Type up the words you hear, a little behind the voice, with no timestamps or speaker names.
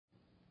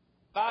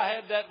If I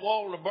had that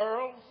Walter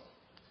Burrell,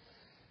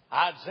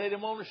 I'd set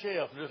him on the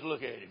shelf and just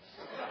look at him.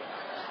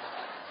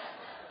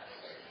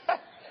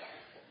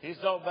 He's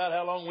talking about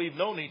how long we've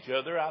known each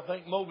other. I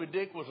think Moby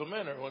Dick was a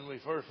minnow when we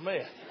first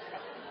met.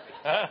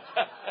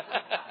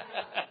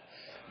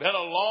 Been a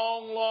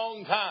long,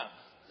 long time.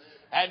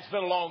 And it's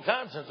been a long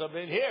time since I've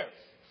been here.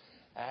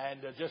 And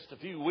just a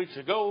few weeks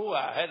ago,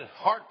 I had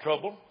heart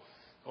trouble.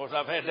 Of course,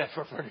 I've had that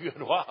for a pretty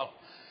good while.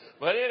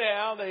 But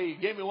anyhow, they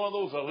gave me one of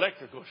those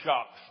electrical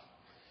shocks.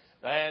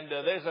 And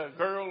there's a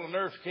girl, a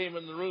nurse came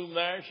in the room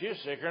there. She was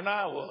sicker than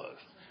I was.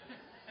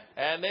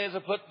 And there's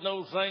putting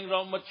those things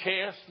on my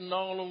chest and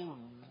all those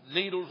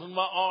needles in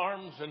my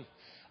arms. And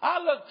I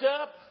looked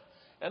up,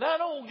 and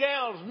that old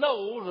gal's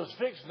nose was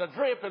fixing to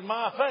drip in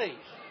my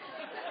face.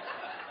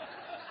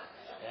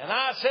 And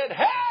I said,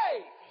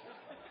 hey!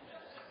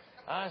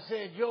 I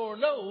said, your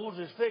nose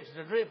is fixing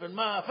to drip in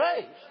my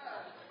face.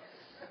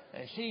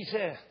 And she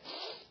said,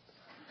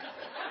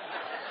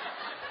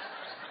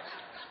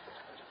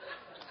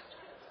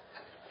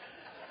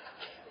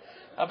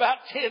 about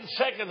 10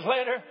 seconds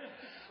later,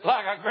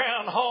 like a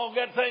groundhog,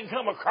 that thing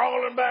come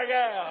a-crawling back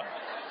out.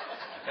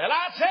 And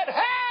I said,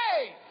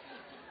 hey!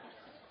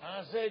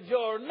 I said,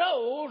 your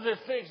nose is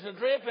fixing to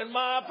drip in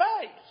my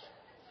face.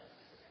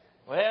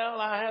 Well,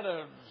 I had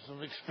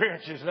some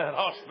experiences in that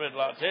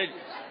hospital, I'll tell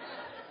you.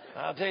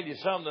 I'll tell you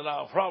something that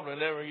I'll probably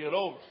never get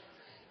over.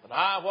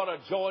 But what a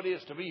joy it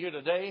is to be here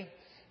today.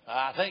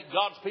 I think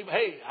God's people,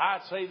 hey, I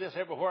say this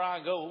everywhere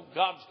I go,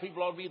 God's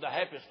people ought to be the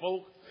happiest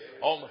folk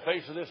on the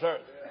face of this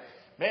earth.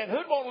 Man,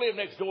 who'd want to live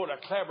next door to a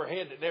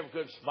clapperhead that never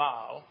could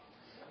smile,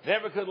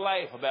 never could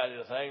laugh about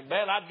anything?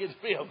 Man, I'd get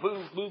to be a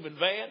moving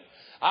van.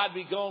 I'd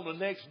be gone the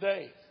next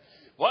day.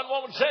 One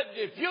woman said,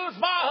 if you was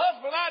my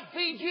husband, I'd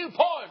feed you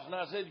poison.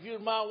 I said, if you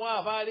was my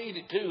wife, I'd eat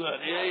it too,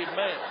 honey.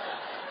 Amen.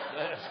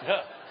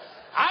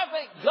 I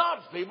think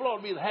God's people ought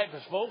to be the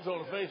happiest folks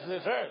on the face of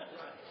this earth.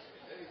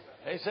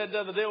 They said the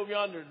other day over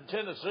yonder in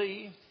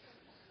Tennessee,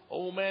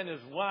 old man and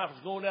his wife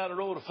was going down the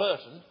road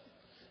fussing.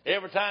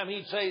 Every time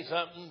he'd say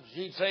something,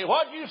 she'd say,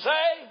 what'd you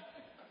say?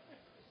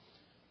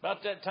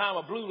 About that time,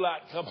 a blue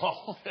light come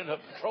on, and a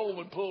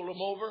patrolman pulled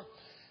him over.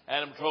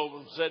 And the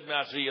patrolman said, may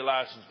I see your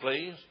license,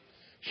 please?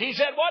 She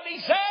said, what'd he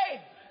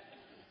say?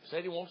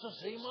 Said he wants to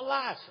see my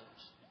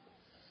license.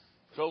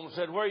 The patrolman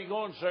said, where are you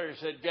going, sir? He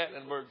said,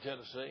 Gatlinburg,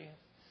 Tennessee.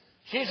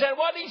 She said,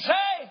 what'd he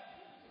say?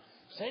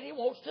 Said he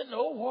wants to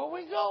know where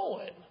we're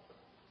going.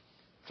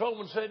 The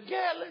patrolman said,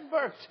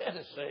 Gatlinburg,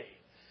 Tennessee.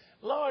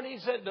 Lord, he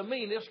said, the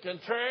meanest,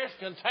 contrarious,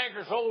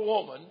 cantankerous old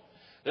woman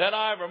that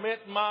I ever met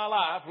in my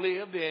life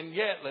lived in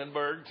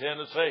Gatlinburg,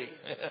 Tennessee.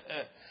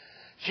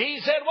 She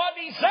said, what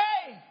did he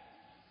say?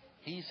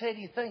 He said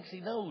he thinks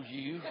he knows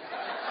you.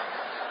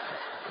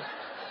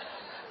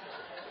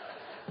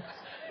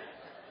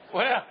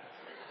 Well,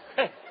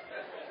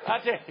 I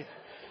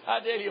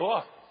tell you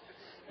what,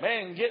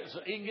 man,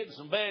 he can get in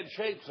some bad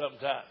shape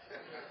sometimes.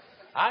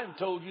 I haven't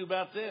told you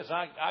about this.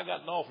 I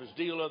got an office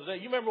deal the other day.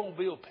 You remember old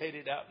Bill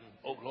Pettit out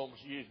in Oklahoma?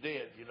 He's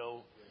dead, you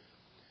know.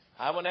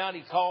 I went out,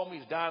 he called me,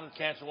 he's dying of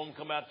cancer. I want him to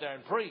come out there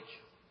and preach.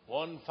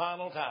 One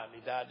final time.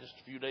 He died just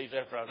a few days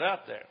after I was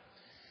out there.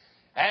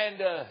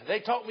 And they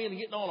talked me into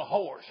getting on a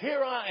horse.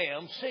 Here I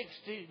am,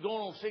 60,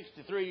 going on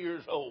 63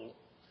 years old,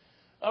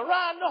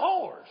 riding a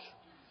horse.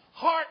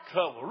 Heart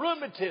trouble,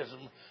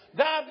 rheumatism,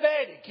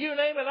 diabetic, you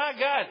name it, I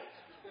got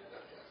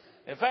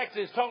it. In fact,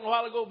 they was talking a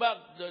while ago about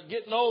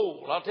getting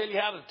old. I'll tell you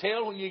how to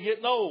tell when you're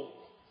getting old.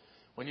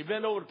 When you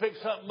bend over to pick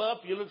something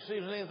up, you look to see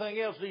if there's anything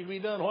else that needs to be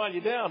done while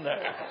you're down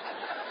there.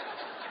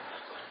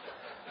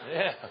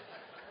 Yeah.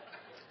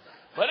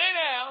 But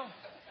anyhow,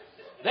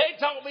 they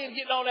talked me into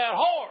getting on that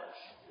horse.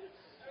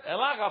 And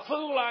like a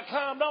fool, I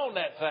climbed on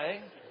that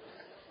thing.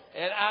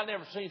 And I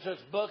never seen such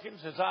bucking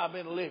since I've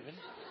been living.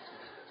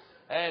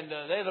 And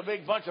there's a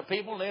big bunch of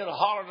people, and they were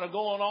hollering and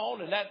going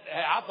on. And that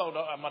I thought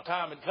my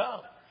time had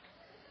come.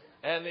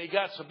 And it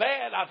got so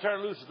bad, I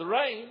turned loose of the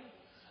rein.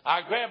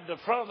 I grabbed the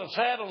front of the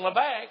saddle and the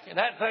back, and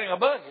that thing a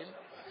bucking.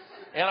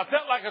 And I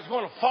felt like I was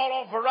going to fall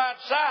off the right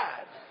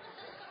side.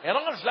 And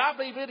honestly, I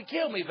believe it'd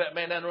kill me if that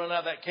man hadn't run out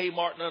of that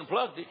Kmart and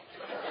unplugged it.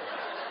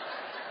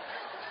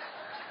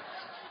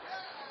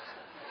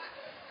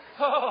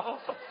 Oh.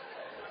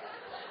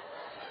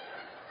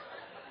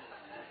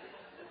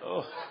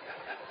 Oh.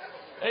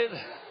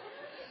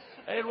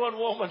 And one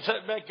woman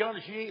sat back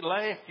yonder, she ain't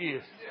laughed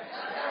yet.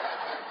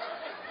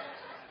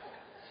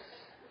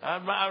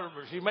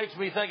 She makes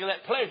me think of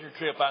that pleasure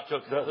trip I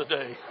took the other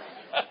day.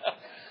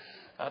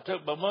 I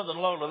took my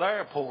mother-in-law to the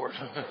airport.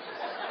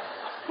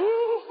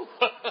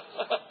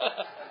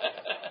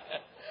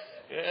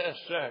 Yes,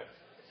 sir.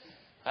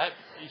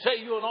 You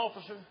say you're an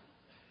officer?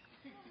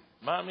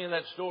 Remind me of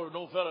that story of an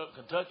old fellow in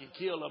Kentucky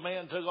killed a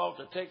man, took off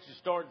to Texas,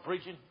 started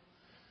preaching,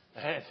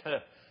 and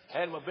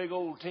had him a big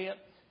old tent.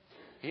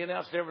 He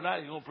announced every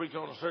night he's going to preach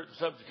on a certain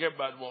subject.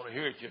 Everybody want to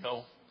hear it, you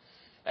know.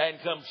 And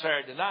come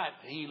Saturday night,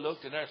 he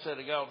looked, and there sat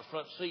a guy on the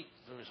front seat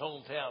from his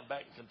hometown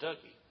back in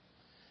Kentucky.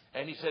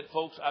 And he said,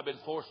 folks, I've been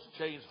forced to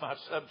change my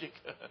subject.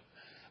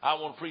 I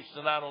want to preach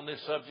tonight on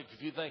this subject.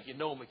 If you think you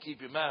know me,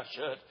 keep your mouth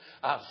shut.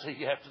 I'll see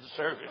you after the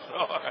service.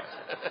 All right.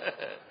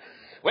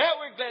 Well,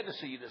 we're glad to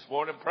see you this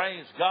morning.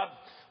 Praise God.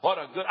 What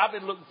a good... I've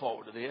been looking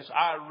forward to this.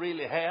 I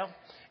really have.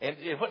 And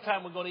what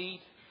time we're going to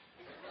eat?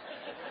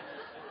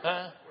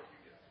 Huh?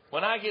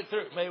 When I get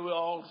through, may we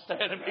all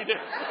stand and be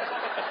there.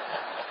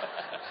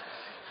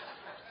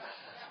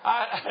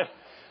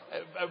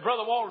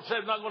 Brother Walter said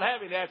we're not going to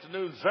have any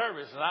afternoon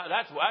service, and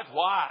that's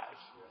wise.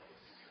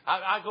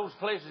 I go to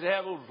places that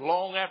have those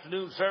long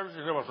afternoon services,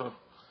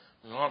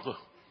 and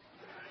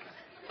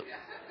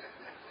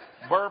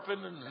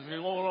burping and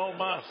going on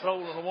my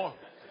soul in the morning.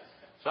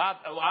 So I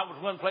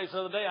was one place the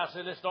other day. I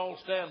said, let's all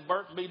stand,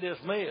 burp, and be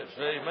dismissed.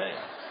 Amen.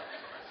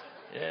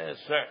 Yes,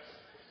 sir.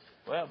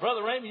 Well,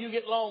 Brother Raymond, you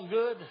get along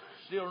good.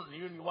 Still,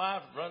 you and your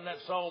wife running that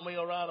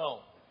sawmill right on.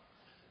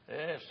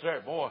 Yes,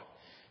 sir. Boy,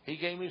 he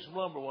gave me some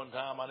lumber one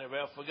time. I never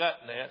have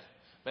forgotten that.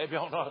 Maybe I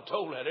ought not have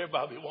told that.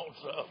 Everybody wants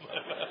some.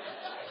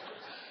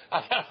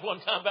 I got one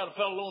time about a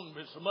fellow loaning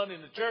me some money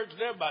in the church,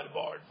 and everybody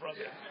borrowed from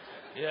him.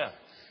 Yeah.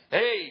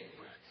 Hey,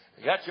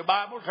 you got your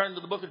Bible? Turn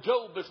to the book of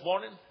Job this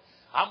morning.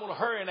 I'm going to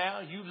hurry now.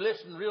 You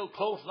listen real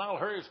close, and I'll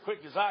hurry as quick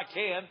as I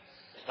can.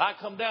 I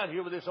come down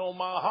here with this on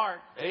my heart.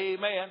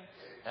 Amen.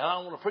 And I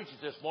want to preach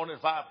it this morning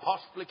if I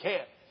possibly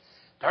can.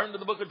 Turn to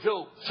the book of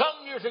Job.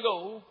 Some years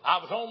ago, I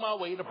was on my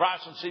way to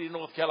Bryson City,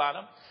 North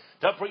Carolina,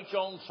 to preach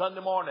on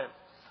Sunday morning.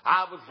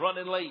 I was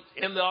running late.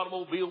 In the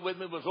automobile with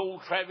me was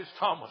old Travis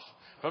Thomas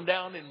from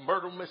down in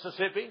Myrtle,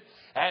 Mississippi,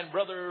 and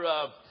Brother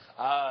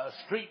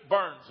Street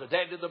Burns, the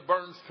daddy of the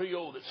Burns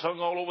Trio that sung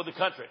all over the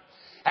country.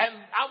 And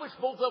I wish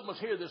both of them was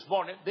here this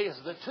morning. These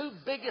are the two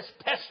biggest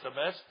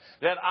pessimists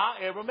that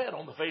I ever met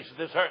on the face of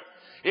this earth.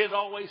 It's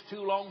always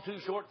too long, too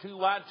short, too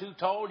wide, too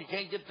tall. You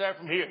can't get there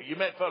from here. You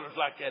met fellas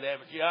like that,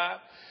 haven't you?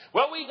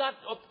 Well, we got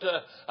up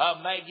to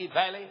Maggie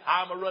Valley.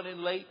 I'm running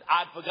late.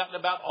 I'd forgotten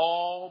about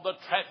all the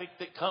traffic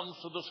that comes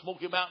to the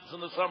Smoky Mountains in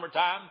the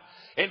summertime.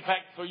 In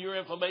fact, for your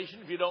information,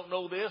 if you don't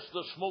know this,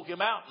 the Smoky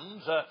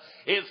Mountains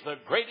is the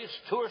greatest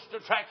tourist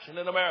attraction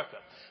in America.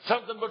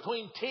 Something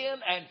between 10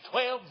 and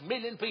 12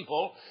 million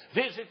people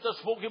visit the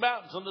Smoky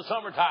Mountains in the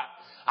summertime.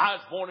 I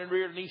was born and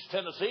reared in East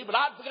Tennessee, but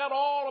I forgot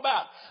all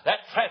about that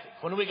traffic.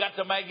 When we got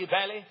to Maggie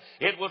Valley,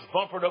 it was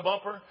bumper to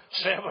bumper,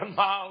 7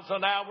 miles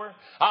an hour.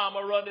 I'm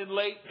running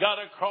late, got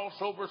to cross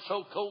over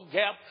Soco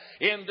Gap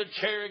into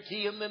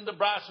Cherokee and then to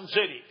Bryson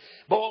City.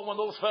 Boy, when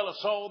those fellas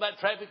saw that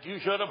traffic, you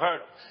should have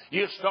heard them.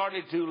 You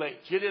started too late.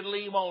 You didn't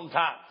leave on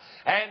time.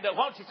 And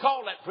why don't you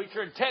call that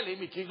preacher and tell him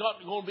that you're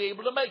not going to be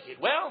able to make it?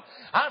 Well,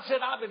 I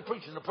said, I've been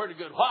preaching a pretty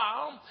good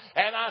while.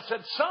 And I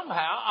said, somehow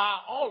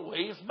I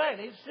always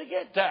manage to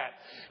get there.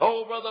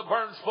 Old Brother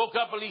Burns spoke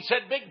up and he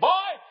said, big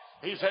boy,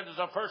 he said, it's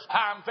the first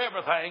time for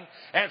everything,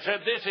 and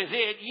said, this is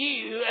it.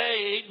 You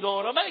ain't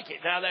going to make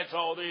it. Now, that's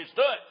all there is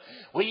to it.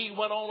 We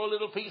went on a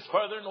little piece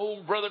further, and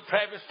old Brother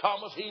Travis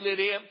Thomas, he lit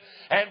in,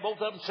 and both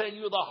of them said,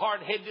 you're the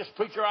hard-headedest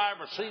preacher I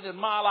ever seen in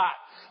my life.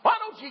 Why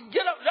don't you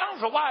get up?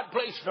 There's a wide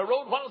place in the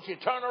road. Why don't you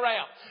turn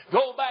around,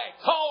 go back,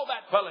 call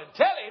that fella, and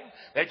tell him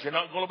that you're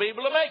not going to be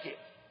able to make it.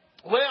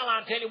 Well,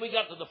 I tell you, we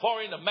got to the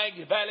far end of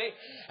Maggie Valley,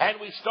 and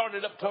we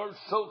started up towards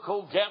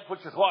Soco Gap,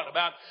 which is what,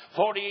 about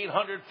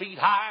 4,800 feet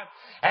high.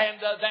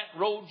 And that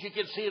road, you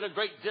can see it a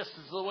great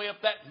distance of the way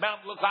up that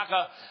mountain. Looked like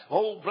a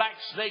old black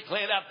snake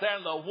laying out there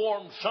in the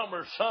warm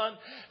summer sun.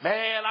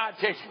 Man, I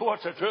tell you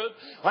what's the truth.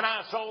 When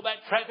I saw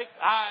that traffic,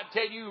 I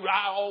tell you,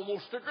 I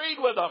almost agreed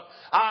with them.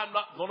 I'm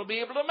not going to be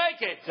able to make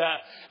it.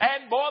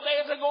 And boy,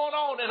 there's it going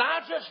on. And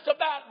I just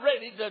about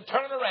ready to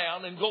turn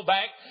around and go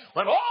back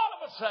when all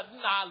of a sudden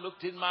I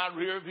looked in my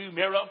rear view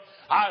mirror.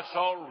 I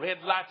saw red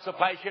lights a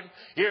flashing.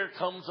 Here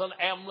comes an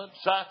ambulance.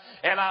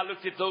 And I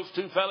looked at those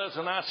two fellas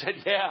and I said,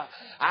 yeah.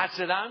 I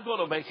said, I'm going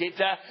to make it.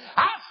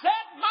 I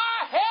said,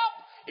 my help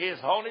is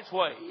on its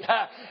way.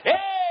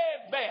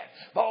 Amen.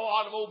 Boy,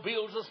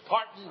 automobiles was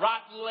parting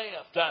right and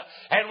left.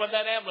 And when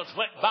that ambulance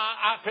went by,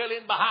 I fell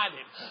in behind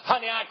him.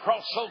 Honey, I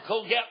crossed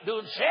Soco Gap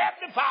doing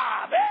 75.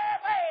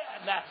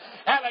 Amen.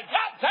 And I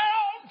got there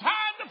on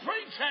time to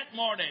preach that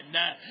morning.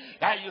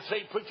 Now you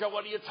say, preacher,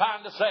 what are you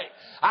trying to say?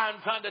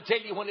 I'm trying to tell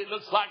you when it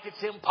looks like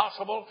it's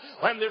impossible,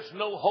 when there's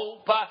no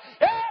hope.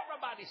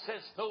 Everybody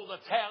says throw the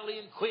towel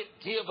in, quit,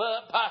 give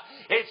up.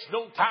 It's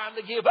no time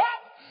to give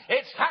up.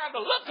 It's time to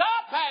look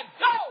up and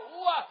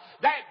know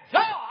that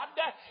God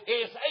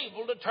is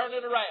able to turn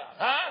it around.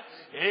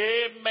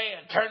 Amen.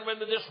 Turn with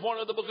me this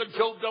morning to the book of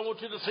Job. I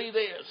want you to see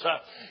this.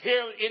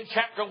 Here in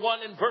chapter 1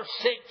 and verse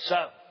 6.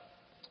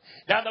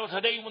 Now there was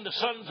a day when the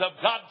sons of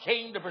God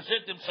came to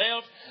present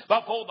themselves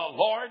before the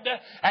Lord,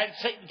 and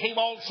Satan came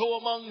also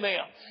among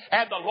them.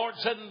 And the Lord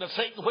said unto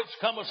Satan, whence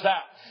comest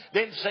thou?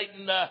 Then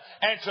Satan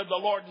answered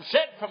the Lord and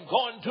said, from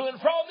going to and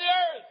from the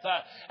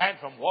earth, and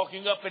from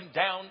walking up and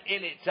down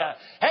in it.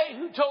 Hey,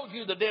 who told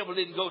you the devil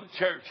didn't go to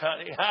church,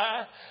 honey?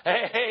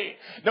 Hey,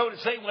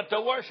 notice they went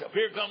to worship.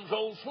 Here comes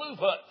old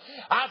Slewfoot.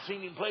 I've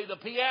seen him play the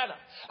piano.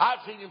 I've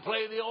seen him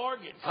play the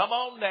organ. Come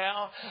on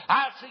now.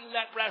 I've seen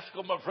that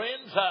rascal, my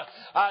friends,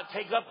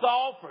 take up the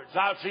offerings.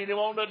 I've seen him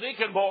on the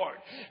deacon board.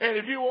 And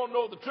if you want to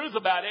know the truth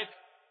about it,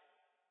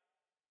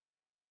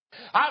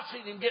 I've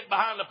seen him get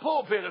behind the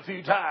pulpit a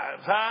few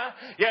times, huh?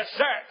 Yes,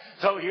 sir.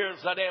 So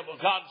here's the devil.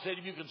 God said,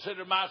 if you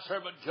consider my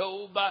servant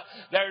Job,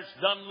 there's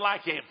none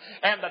like him.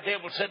 And the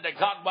devil said to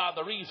God, by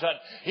the reason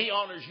he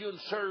honors you and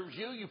serves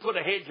you, you put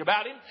a hedge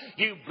about him,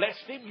 you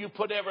blessed him, you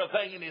put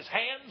everything in his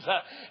hands,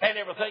 and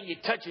everything he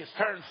touches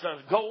turns to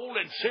gold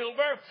and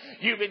silver.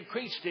 You've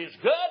increased his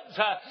goods.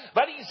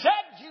 But he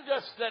said, you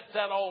just let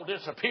that all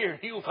disappear.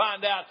 You'll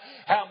find out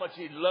how much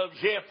he loves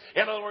you.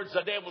 In other words,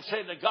 the devil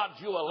said to God,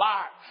 you a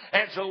liar.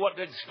 And so what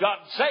did God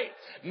say?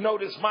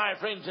 Notice, my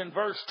friends, in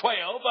verse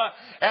 12,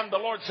 and the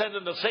Lord said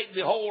unto Satan,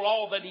 behold,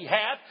 all that he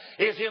hath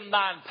is in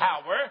thine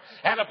power,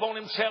 and upon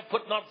himself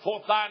put not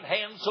forth thine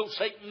hand. So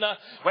Satan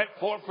went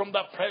forth from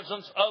the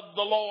presence of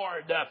the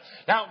Lord.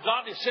 Now,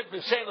 God is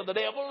simply saying to the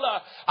devil,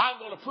 I'm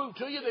going to prove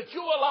to you that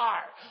you're a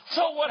liar.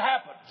 So what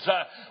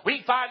happens?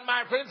 We find,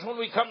 my friends, when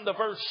we come to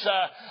verse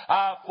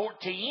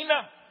 14,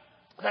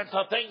 that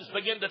things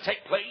begin to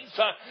take place.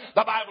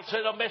 The Bible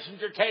said a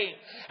messenger came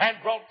and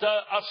brought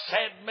a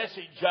sad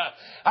message.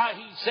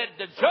 He said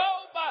to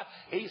Job,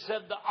 he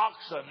said the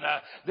oxen,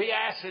 the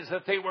asses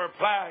that they were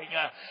plowing,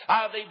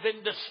 they've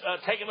been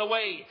taken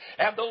away.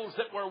 And those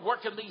that were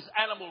working these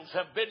animals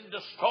have been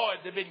destroyed.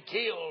 They've been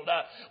killed.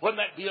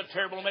 Wouldn't that be a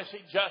terrible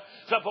message?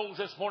 Suppose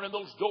this morning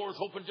those doors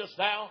opened just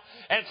now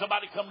and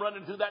somebody come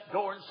running through that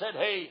door and said,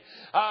 hey,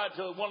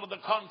 to one of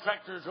the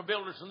contractors or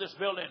builders in this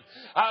building,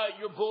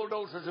 your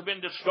bulldozers have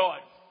been destroyed.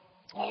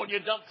 All your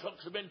dump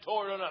trucks have been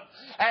torn up.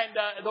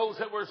 And those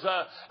that were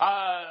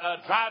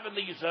driving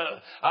these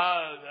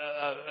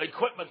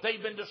equipment,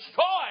 they've been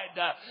destroyed.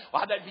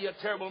 Why, that'd be a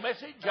terrible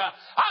message.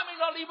 I may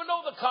not even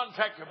know the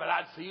contractor, but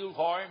I'd feel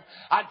for him.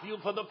 I'd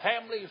feel for the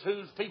families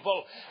whose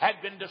people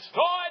had been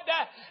destroyed.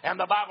 And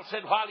the Bible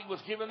said while he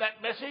was giving that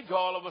message,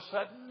 all of a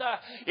sudden,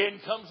 in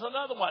comes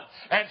another one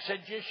and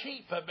said, your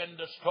sheep have been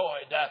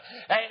destroyed.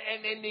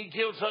 And he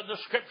gives a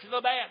description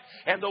of that.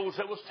 And those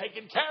that was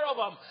taking care of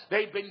them,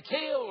 they've been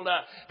killed.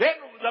 Then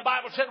the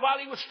Bible said while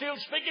he was still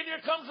speaking, here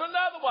comes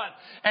another one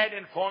and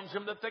informs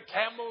him that the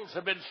camels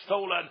have been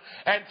stolen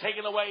and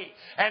taken away,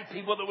 and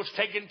people that was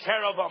taking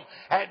care of them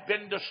had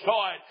been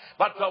destroyed.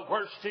 But the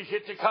worst is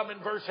yet to come in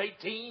verse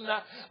 18.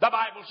 The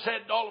Bible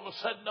said all of a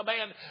sudden a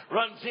man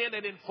runs in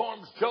and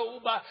informs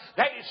Job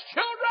that his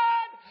children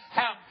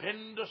have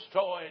been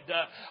destroyed.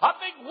 A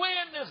big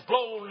wind has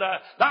blown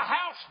the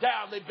house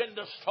down. They've been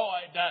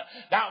destroyed.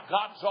 Now,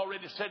 God's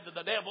already said to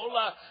the devil,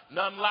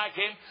 none like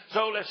him.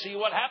 So let's see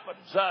what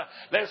happens.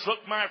 Let's look,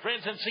 my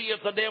friends, and see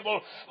if the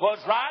devil was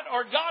right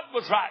or God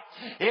was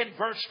right. In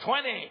verse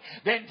 20,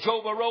 then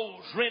Job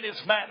arose, rent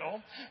his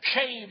mantle,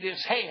 shaved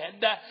his head,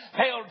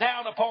 fell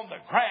down upon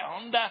the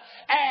ground,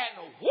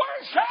 and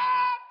worshiped.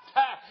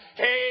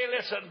 Hey,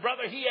 listen,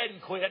 brother, he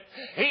hadn't quit.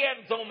 He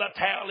hadn't thrown the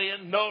towel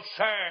in. No,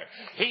 sir.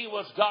 He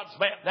was God's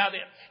man. Now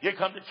then, you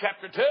come to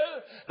chapter 2.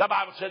 The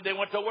Bible said they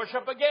went to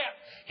worship again.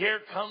 Here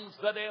comes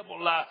the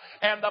devil.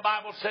 And the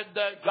Bible said,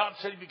 God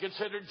said, if you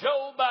consider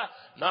Job,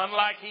 none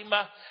like him.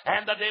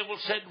 And the devil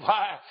said,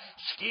 why,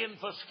 skin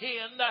for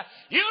skin.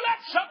 You let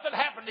something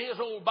happen to his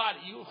old body,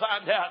 you'll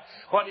find out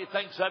what he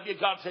thinks of you.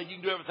 God said, you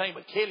can do everything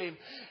but kill him.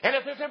 And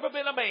if there's ever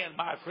been a man,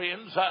 my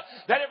friends,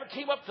 that ever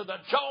came up to the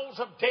jaws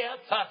of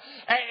death,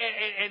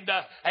 and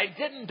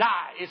didn't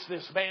die, it's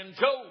this man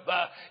Job.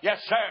 Yes,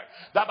 sir.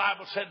 The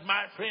Bible said,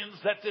 my friends,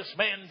 that this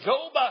man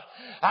Job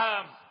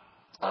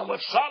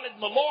was solid in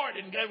the Lord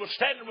and was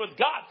standing with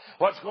God.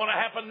 What's going to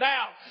happen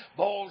now?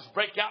 Boils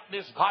break out in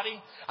his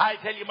body. I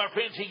tell you, my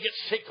friends, he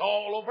gets sick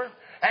all over,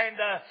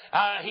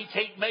 and he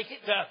can't make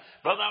it.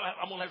 Brother,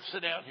 I'm going to have to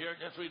sit down here.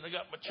 That's the reason I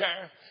got my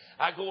chair.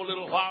 I go a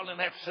little while and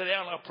have to sit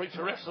down. I'll preach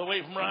the rest of the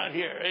way from right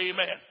here.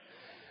 Amen.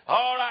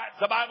 All right,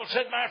 the Bible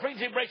said, my friends,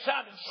 he breaks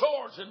out in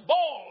sores and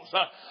boils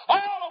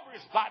all over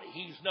his body.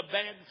 He's in a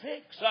bad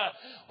fix.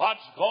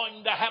 What's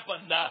going to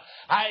happen?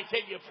 I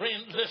tell you,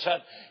 friends, listen,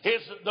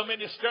 the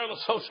Ministerial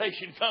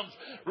Association comes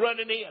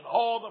running in.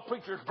 All the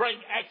preachers bring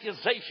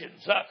accusations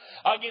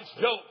against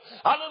Job.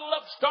 A little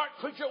upstart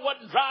preacher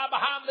wasn't dry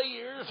behind the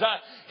ears.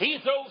 He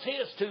throws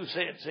his 2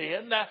 cents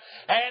in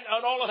and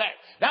all of that.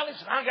 Now,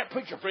 listen, I got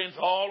preacher friends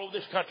all over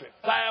this country,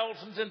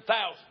 thousands and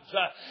thousands.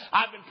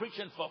 I've been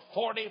preaching for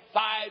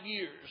 45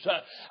 years.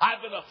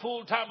 I've been a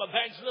full-time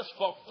evangelist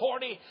for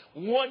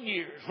 41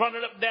 years,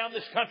 running up and down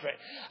this country.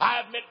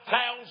 I've met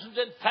thousands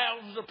and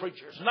thousands of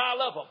preachers, and I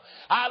love them.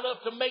 I love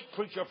to make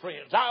preacher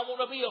friends. I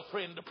want to be a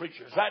friend to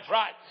preachers. That's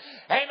right.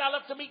 And I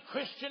love to meet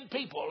Christian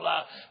people.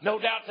 No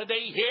doubt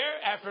today here,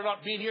 after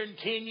not being here in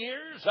 10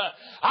 years,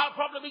 I'll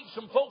probably meet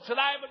some folks that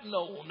I haven't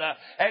known,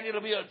 and it'll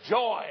be a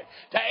joy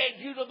to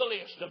add you to the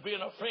list of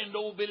being a friend to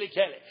old Billy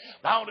Kelly.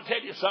 Now, I want to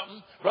tell you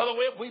something. Brother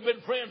Webb, we've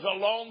been friends a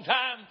long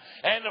time,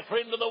 and a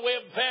friend welcome to the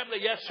Webb family.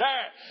 Yes, sir.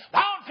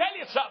 I'll tell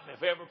you something.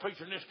 If every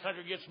preacher in this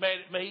country gets mad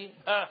at me,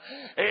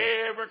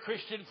 every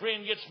Christian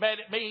friend gets mad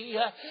at me,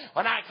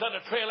 when I cut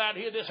a trail out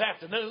here this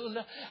afternoon,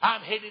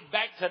 I'm headed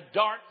back to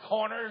Dark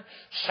Corner,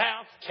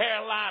 South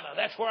Carolina.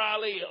 That's where I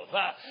live.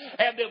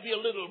 And there'll be a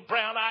little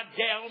brown-eyed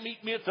gal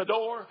meet me at the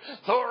door,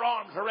 throw her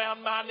arms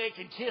around my neck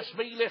and kiss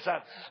me. Listen,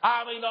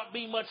 I may not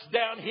be much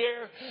down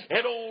here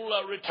at old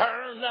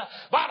Return,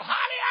 but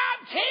honey,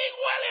 I'm King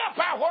Willie up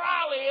there where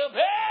I live.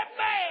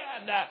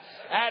 Amen.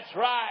 That's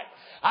right.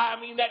 I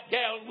mean, that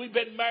gal, we've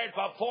been married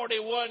for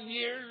 41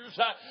 years.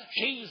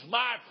 She's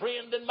my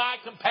friend and my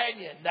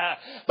companion.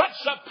 But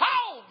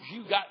suppose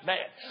you got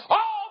mad.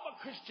 All my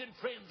Christian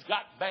friends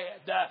got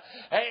mad.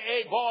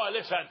 Hey, boy,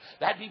 listen,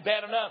 that'd be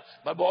bad enough.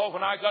 But, boy,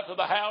 when I got to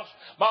the house,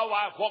 my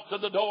wife walked to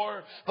the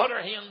door, put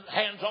her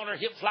hands on her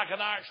hips like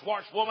an Irish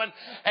horsewoman,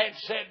 and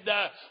said,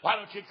 why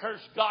don't you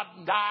curse God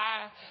and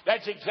die?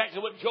 That's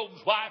exactly what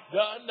Job's wife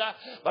done.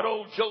 But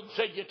old Job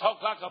said, you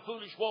talk like a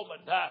foolish woman.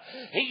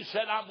 He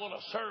said, I'm going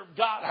to serve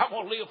God. I'm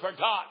going to live for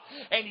God.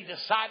 And he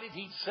decided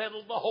he'd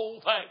settled the whole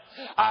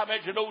thing. I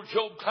imagine old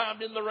Job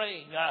climbed in the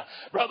ring.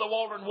 Brother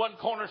Walter in one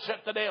corner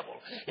set the devil.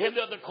 In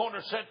the other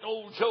corner set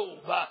old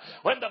Job.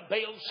 When the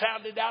bells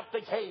sounded out,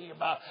 they came.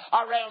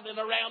 Around and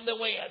around they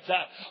went.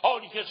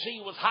 All you could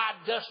see was high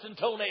dust and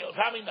toenails.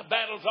 I mean, the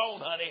battle's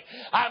on, honey.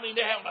 I mean,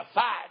 they're having a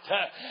fight.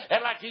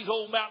 And like these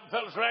old mountain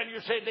fellas around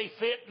here said, they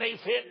fit and they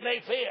fit and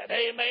they fit.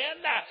 Amen.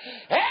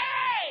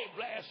 Hey,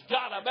 bless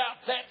God,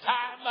 about that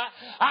time,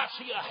 I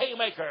see a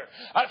haymaker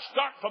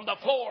start from the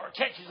floor,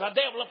 catches the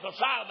devil up the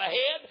side of the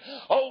head.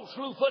 Old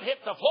Slewfoot hit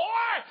the floor.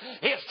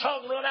 His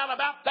tongue run out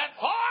about that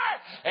far.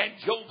 And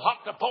Job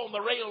hopped upon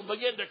the rail and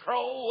began to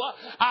crow.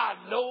 I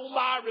know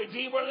my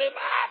Redeemer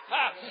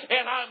liveth,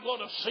 and I'm going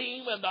to see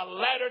him in the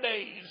latter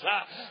days.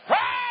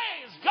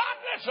 Praise God.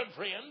 Listen,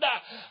 friend.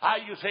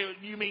 You say,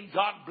 you mean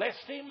God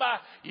blessed him?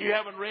 You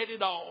haven't read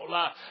it all.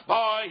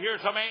 Boy,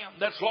 here's a man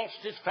that's lost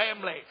his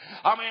family.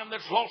 A man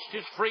that's lost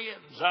his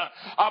friends.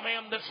 A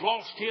man that's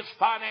lost his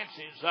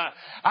finances.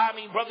 I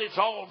mean, brother, it's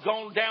all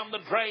gone down the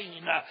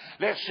drain.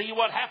 Let's see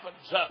what happens.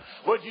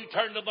 Would you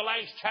turn to the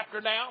last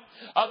chapter now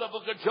of the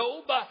book of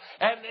Job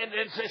and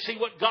see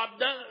what God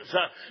does?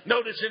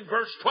 Notice in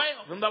verse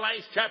 12 in the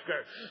last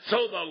chapter. So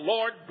the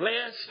Lord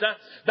blessed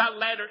the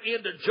latter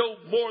end of Job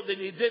more than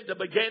he did the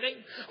beginning.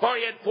 For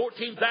he had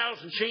 14,000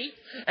 sheep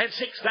and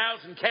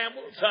 6,000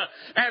 camels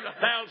and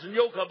 1,000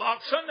 yoke of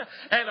oxen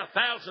and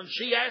 1,000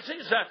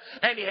 she-asses.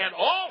 And he had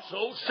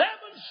also 7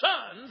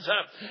 sons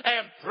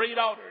and 3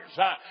 daughters.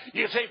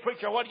 You say,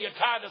 preacher, what are you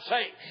trying to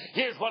say?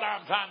 Here's what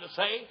I'm trying to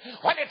say.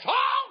 When it's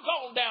all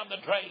gone down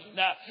the drain,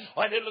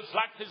 when it looks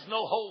like there's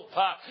no hope,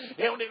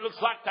 when it looks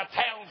like the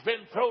towel's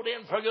been thrown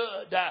in for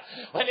good,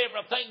 when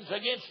everything's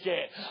against you,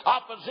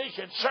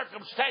 opposition,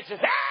 circumstances,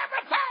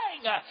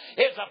 everything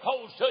is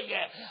opposed to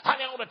you. I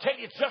want to tell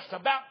you, it's just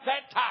about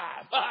that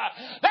time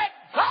that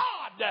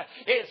God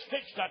is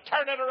fixed to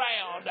turn it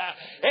around.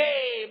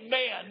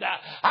 Amen.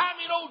 I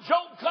mean, old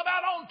Job come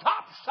out on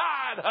top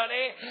side,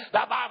 honey.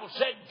 The Bible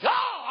said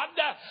God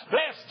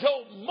blessed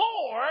Job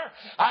more,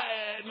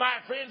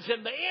 my friends,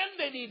 in the end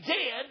than he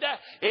did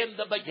in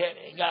the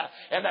beginning.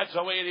 And that's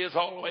the way it is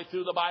all the way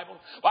through the Bible.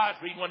 Well, I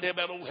was reading one day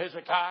about old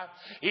Hezekiah.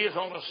 He is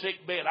on a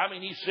sick bed. I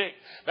mean, he's sick.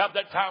 About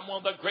that time,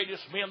 one of the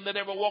greatest men that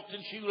ever walked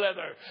in shoe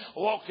leather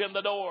walked in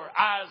the door.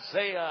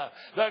 Isaiah,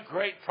 the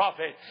great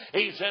prophet.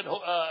 He said,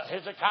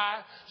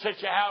 Hezekiah,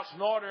 set your house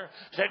in order.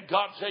 Said,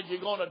 God said you're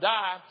going to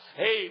die.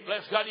 Hey,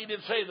 bless God, he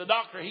didn't say the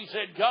doctor. He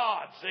said,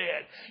 God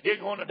said you're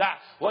going to die.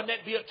 Wouldn't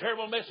that be a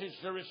terrible message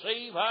to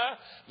receive, huh?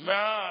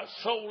 My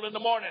soul in the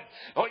morning.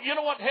 Well, you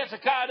know what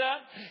Hezekiah done?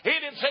 He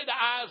didn't say to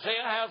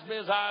Isaiah, how's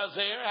Miss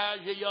Isaiah?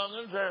 How's your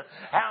young'uns? Or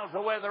how's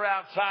the weather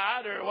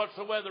outside? Or what's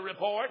the weather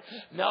report?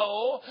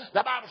 No.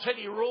 The Bible said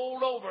he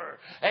rolled over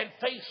and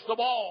faced the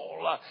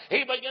wall.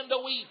 He began to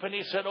weep and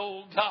he said,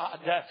 oh God,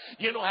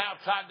 you know how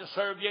I've tried to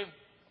serve you?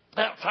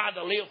 I've tried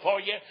to live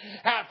for you.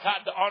 I've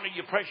tried to honor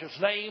your precious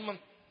name.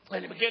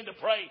 And he began to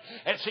pray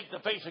and seek the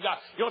face of God.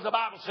 You know what the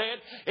Bible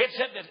said? It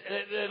said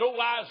that old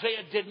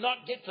Isaiah did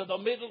not get to the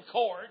middle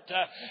court.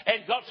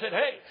 And God said,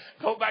 hey,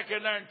 go back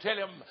in there and tell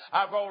him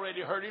I've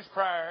already heard his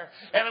prayer.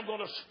 And I'm going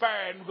to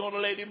spare him. I'm going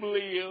to let him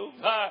live.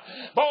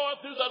 Boy,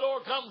 through the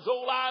door comes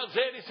old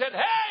Isaiah. And he said,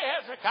 hey,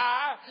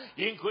 Hezekiah,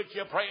 you can quit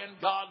your praying.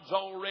 God's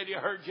already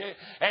heard you.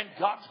 And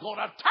God's going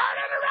to turn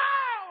it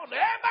around.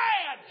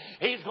 Amen.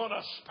 He's going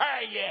to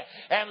spare you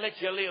and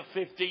let you live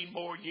 15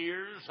 more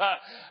years.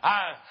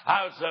 I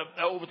was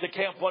over at the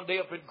camp one day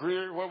up in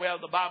Greer, where we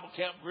have the Bible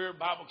camp, Greer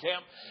Bible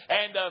camp,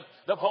 and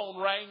the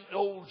phone rang.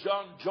 Old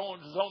John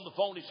Jones was on the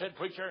phone. He said,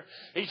 preacher,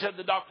 he said,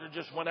 the doctor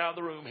just went out of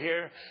the room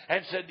here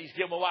and said he's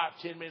given my wife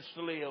 10 minutes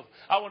to live.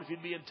 I wonder if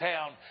you'd be in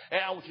town,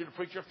 and I want you to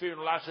preach your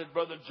funeral. I said,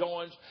 Brother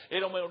Jones, it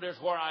don't matter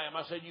where I am.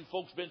 I said, you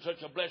folks been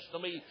such a blessing to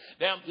me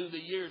down through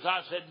the years.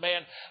 I said,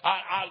 man,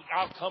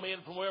 I'll come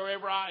in from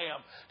wherever I I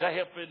am to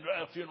help in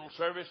a funeral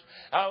service.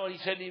 He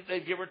said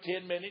they'd give her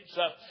 10 minutes.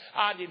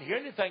 I didn't hear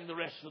anything the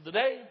rest of the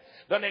day.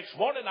 The next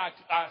morning, I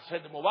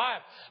said to my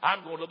wife,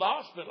 I'm going to the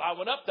hospital. I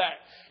went up there.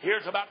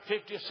 Here's about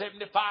 50 or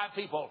 75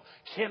 people.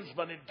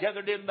 Kinsmen had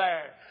gathered in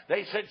there.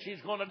 They said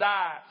she's going to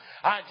die.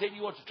 I tell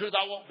you what's the truth.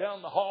 I walked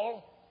down the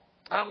hall.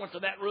 I went to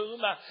that room.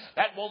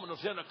 That woman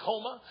was in a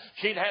coma.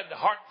 She'd had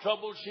heart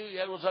trouble. She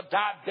was a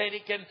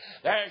diabetic, and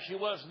there she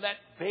was in that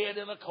bed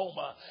in a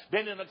coma.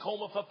 Been in a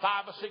coma for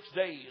 5 or 6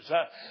 days.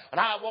 When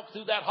I walked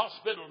through that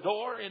hospital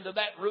door into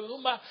that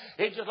room,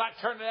 it's just like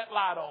turning that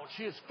light on.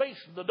 She was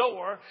facing the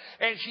door,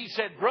 and she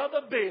said,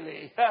 Brother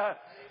Billy.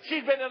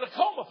 She's been in a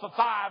coma for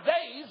 5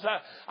 days.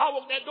 I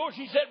walked in that door.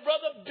 She said,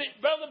 Brother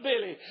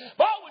Billy.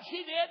 Boy, when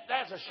she did,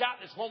 that's a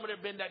shout. This woman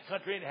had been in that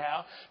country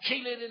anyhow.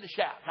 She lit in the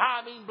shout.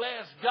 I mean,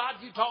 bless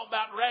God, you talk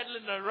about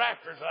rattling the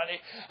rafters,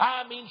 honey.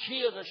 I mean,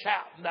 she is a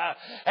shouting.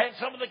 And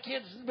some of the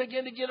kids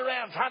began to get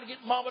around, trying to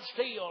get Mama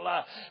still.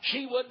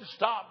 She wouldn't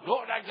stop.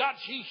 Lord, I God,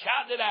 she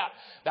shouted out.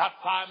 About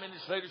 5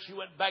 minutes later, she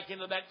went back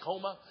into that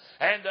coma.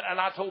 And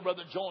I told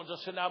Brother Jones, I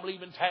said, I'm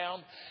leaving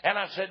town. And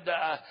I said,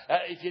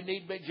 if you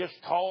need me, just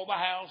call the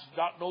house.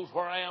 God knows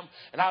where I am,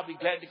 and I'll be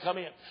glad to come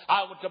in.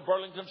 I went to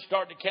Burlington,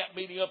 started a camp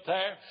meeting up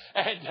there,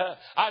 and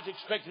I was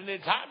expecting any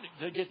time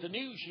to get the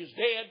news she was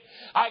dead.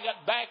 I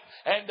got back,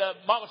 and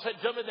Mama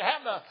said to me, they're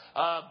having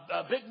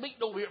a big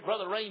meeting over here at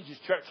Brother Range's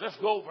church. Let's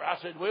go over.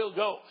 I said, we'll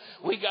go.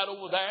 We got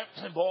over there,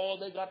 and boy,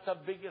 they got the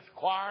biggest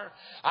choir.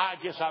 I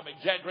guess I'm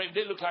exaggerating.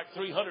 They look like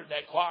 300 in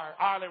that choir.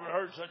 I never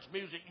heard such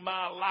music in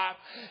my life.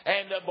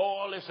 And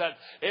boy, listen,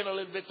 in a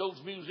little bit,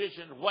 those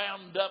musicians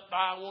wound up.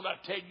 I want to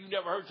tell you,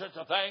 never heard such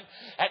a thing.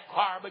 That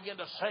choir began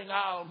to sing,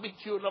 I'll meet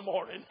you in the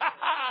morning.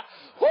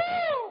 Woo!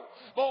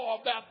 Boy,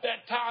 about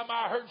that time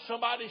I heard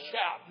somebody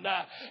shouting,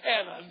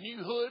 and I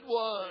knew who it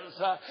was.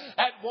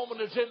 That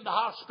woman is in the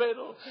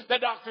hospital. The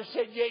doctor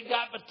said, you ain't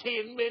got but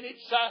 10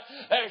 minutes.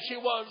 There she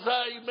was,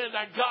 amen,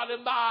 God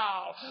in the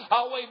aisle,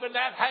 waving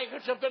that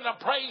handkerchief and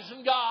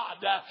praising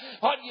God.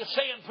 What are you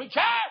saying, preacher?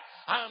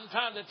 I'm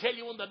trying to tell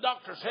you, when the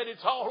doctor said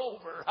it's all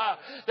over,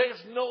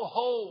 there's no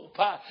hope.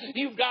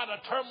 You've got a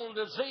terminal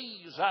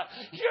disease.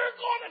 You're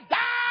going to die.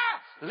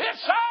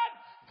 Listen.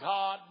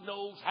 God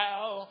knows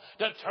how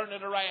to turn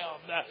it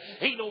around.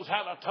 He knows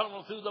how to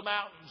tunnel through the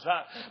mountains.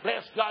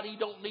 Bless God, He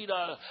don't need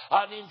an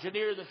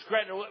engineer that's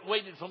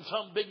graduated from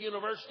some big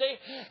university.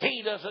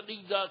 He doesn't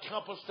need a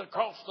compass to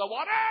cross the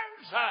waters.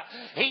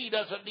 He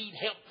doesn't need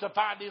help to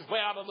find his way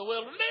out of the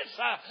wilderness.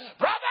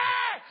 Brother,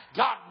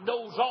 God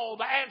knows all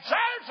the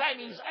answers, and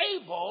He's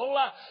able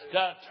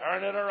to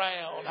turn it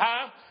around.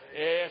 Huh?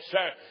 Yes,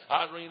 sir.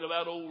 I was reading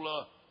about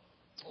old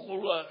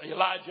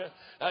Elijah.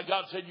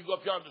 God said, you go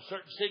up yonder to a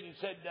certain city, and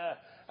said,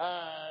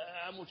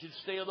 I want you to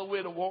stay with the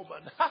widow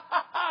woman.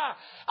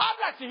 I'd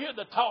like to hear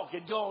the talk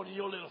and go on in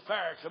your little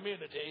fair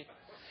community.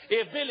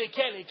 If Billy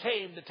Kelly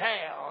came to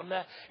town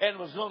and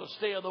was going to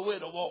stay with the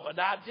widow woman,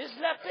 I'd just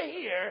love to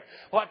hear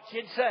what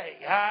you'd say.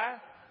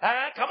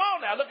 Come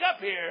on now, look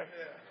up here.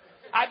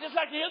 I'd just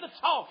like to hear the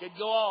talk and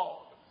go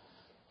on.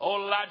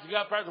 Old Elijah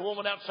got there, the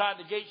woman outside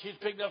the gate. She's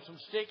picking up some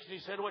sticks, and he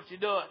said, what you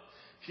doing?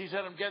 She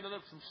said, I'm gathering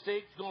up some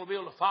sticks, going to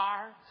build a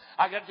fire.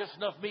 I got just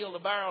enough meal in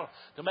the barrel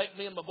to make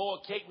me and my boy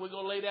a cake. We're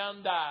going to lay down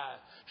and die.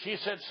 She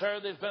said, sir,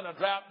 there's been a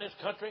drought in this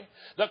country.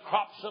 The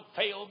crops have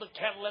failed. The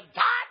cattle have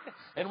died.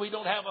 And we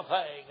don't have a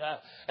thing.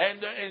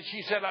 And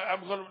she said,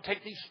 I'm going to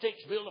take these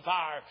sticks, build a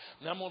fire.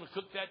 And I'm going to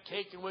cook that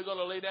cake, and we're going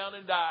to lay down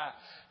and die.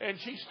 And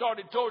she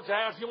started towards the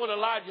house. You know what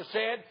Elijah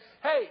said?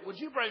 Hey,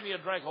 would you bring me a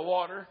drink of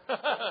water?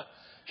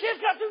 She's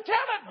got to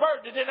tell that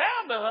bird that it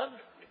ain't done.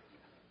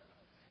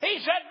 He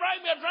said,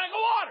 bring me a drink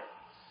of water.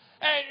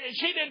 And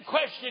she didn't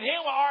question him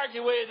or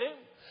argue with him.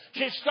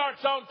 She starts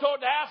on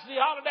toward the house, and he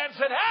hollered at her and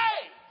said,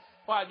 hey,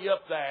 while you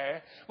up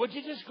there, would you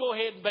just go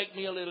ahead and bake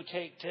me a little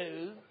cake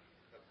too?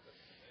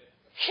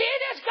 She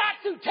just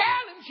got to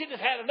tell him. She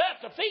just had enough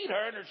to feed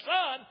her and her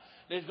son.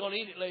 They was going to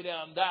eat it, lay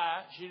down and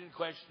die. She didn't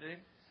question him.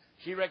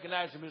 She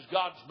recognized him as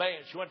God's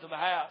man. She went to the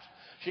house.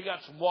 She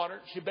got some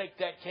water. She baked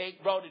that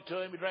cake, brought it to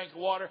him. He drank the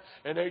water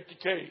and ate the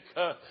cake.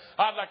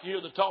 I'd like to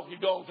hear the talking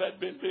dogs. That'd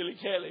been Billy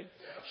Kelly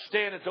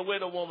staying at the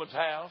widow woman's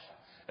house.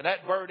 And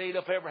that bird ate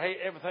up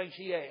everything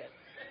she had.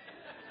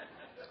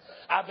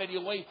 I bet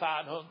he'll weigh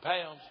 500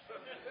 pounds.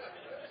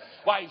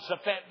 Why, he's so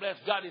fat, bless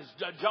God, his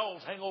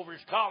jaws hang over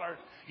his collar.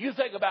 You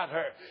think about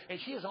her. And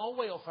she was on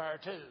welfare,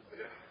 too.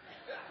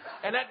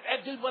 And that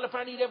dude went up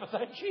there and eat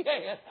everything she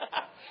had.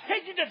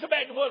 Can't you just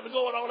imagine what was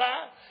going on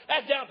there?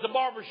 That's down at the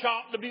barber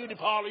shop, the beauty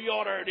parlor. You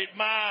ought to heard it.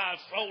 My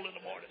soul in the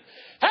morning.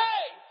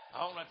 Hey!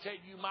 I want to tell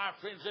you, my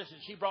friends, listen,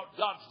 she brought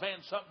God's man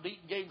something to eat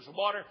and gave him some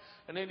water.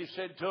 And then he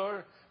said to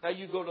her, now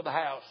you go to the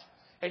house.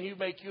 and you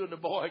make you and the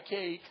boy a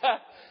cake.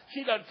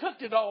 She done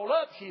cooked it all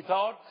up, she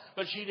thought,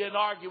 but she didn't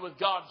argue with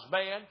God's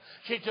man.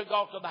 She took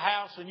off to the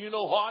house, and you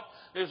know what?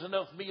 There's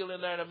enough meal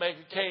in there to make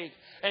a cake.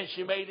 And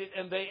she made it,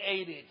 and they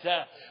ate it.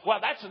 Well,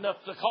 that's enough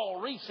to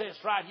call recess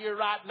right here,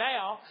 right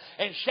now,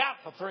 and shout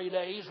for 3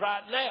 days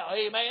right now.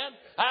 Amen?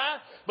 Huh?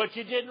 But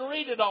you didn't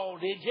read it all,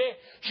 did you?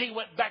 She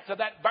went back to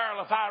that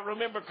barrel, if I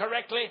remember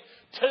correctly,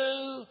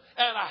 2.5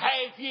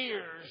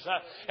 years.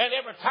 And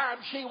every time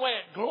she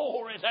went,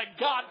 glory to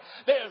God,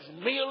 there's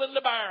meal in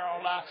the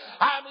barrel.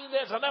 I mean,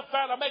 there's enough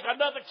there to make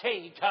another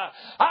cake.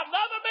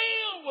 Another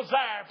meal was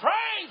there.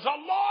 Praise the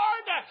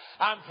Lord.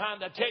 I'm trying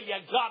to tell you,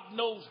 God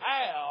knows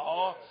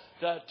how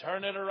to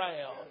turn it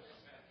around.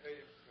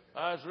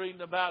 I was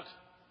reading about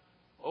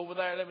over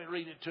there. Let me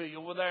read it to you.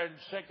 Over there in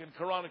 2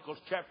 Chronicles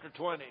chapter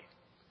 20.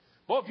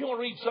 Boy, if you want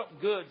to read something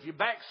good, if you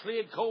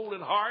backslid, cold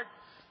in heart,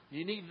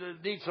 you need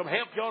some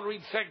help, you ought to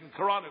read 2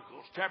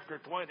 Chronicles chapter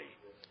 20.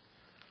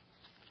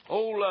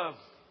 Old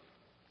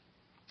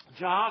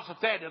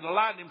Jehoshaphat had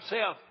aligned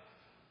himself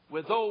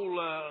with old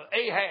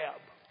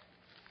Ahab.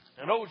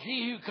 And old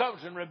Jehu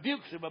comes and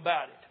rebukes him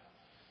about it.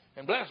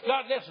 And bless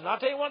God, listen, I'll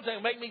tell you one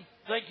thing, make me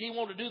think he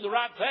wanted to do the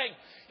right thing.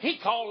 He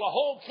called the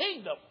whole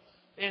kingdom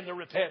into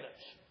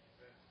repentance.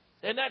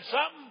 Isn't that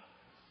something?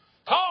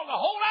 Called the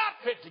whole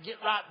outfit to get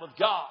right with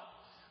God.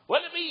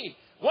 Wouldn't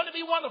it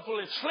be wonderful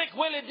if Slick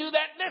Willie do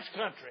that in this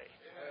country?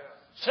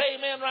 Yeah. Say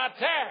amen right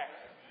there.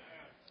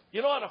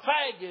 You know what a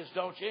fag is,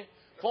 don't you?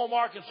 Former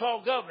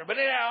Arkansas governor. But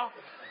anyhow,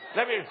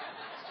 let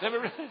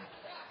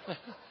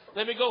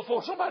me go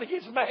before somebody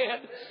gets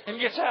mad and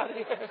gets out of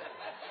here.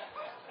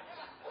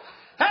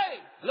 Hey,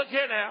 look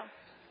here now.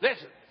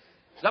 Listen.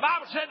 The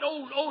Bible said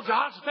old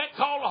Jehoshaphat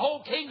called the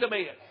whole kingdom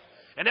in.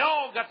 And they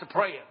all got to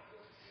praying.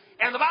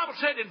 And the Bible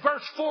said in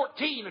verse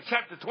 14 of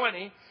chapter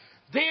 20,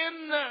 then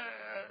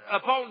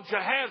upon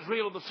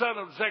Jehaziel, the son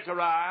of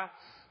Zechariah,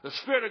 the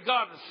Spirit of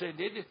God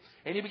descended,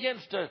 and he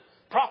begins to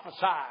prophesy.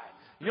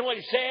 You know what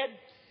he said?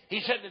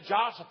 He said to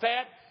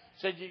Jehoshaphat,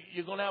 said,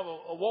 you're going to have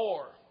a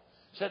war.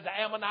 Said the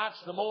Ammonites,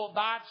 the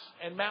Moabites,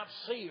 and Mount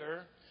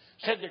Seir,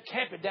 said they're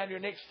camping down here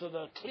next to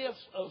the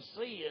cliffs of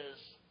Seir,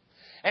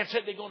 and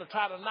said they're going to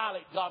try to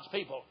annihilate God's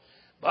people.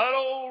 But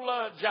old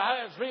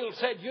Jehaziel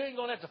said, you ain't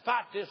going to have to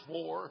fight this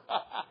war.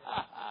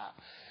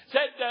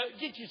 Said,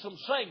 get you some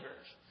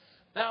singers.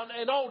 Now,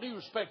 in all due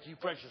respect to you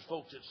precious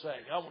folks that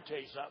sing, I want to tell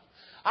you something.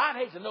 I'd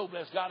hate to know,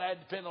 bless God, I had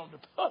to depend on a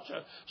bunch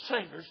of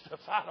singers to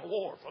fight a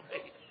war for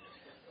me.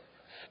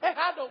 And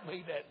I don't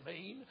mean that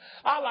mean.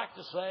 I like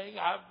to sing.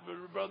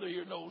 Brother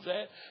here knows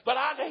that. But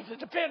I'd hate to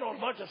depend on a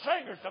bunch of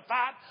singers to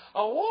fight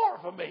a war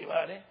for me,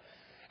 buddy.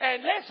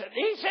 And listen,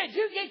 he said,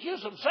 you get you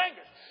some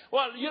singers.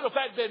 Well, you know, if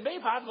that had been me,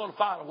 if I was going to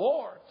fight a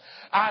war,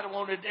 I'd have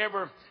wanted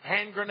every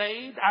hand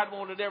grenade. I'd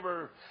wanted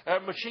every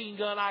machine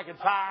gun I could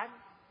find.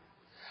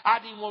 I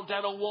didn't want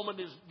that old woman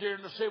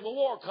during the Civil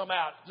War come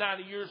out,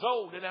 90 years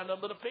old, and had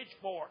nothing but a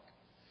pitchfork.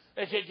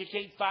 They said, you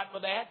can't fight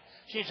with that.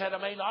 She said, I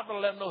may not, but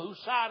let them know whose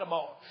side I'm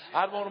on.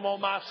 I'd want them on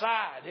my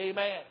side.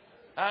 Amen.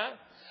 Huh?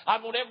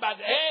 I'd want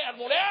everybody, I'd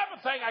want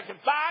everything I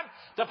could find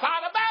to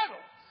fight a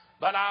battle.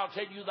 But I'll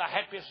tell you the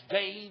happiest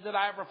day that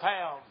I ever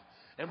found.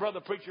 And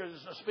Brother Preacher is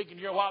speaking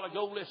here a while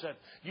ago. Listen,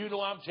 you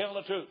know I'm telling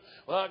the truth.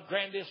 Well, the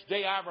grandest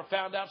day I ever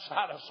found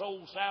outside of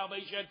soul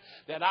salvation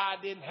that I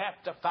didn't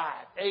have to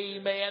fight.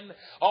 Amen.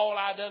 All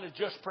I done is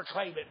just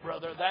proclaim it,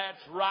 brother.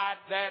 That's right.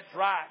 That's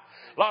right.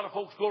 A lot of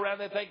folks go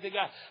around and they think they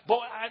got...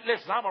 Boy,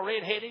 listen, I'm a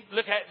red-headed...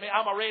 Look at me.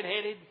 I'm a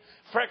red-headed,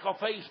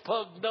 freckle-faced,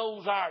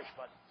 pug-nosed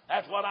Irishman.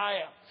 That's what I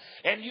am.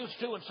 And used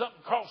to when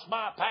something crossed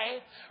my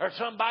path or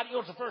somebody, you know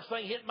what's the first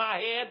thing hit my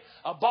head?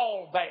 A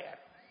ball bat.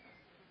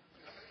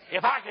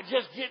 If I could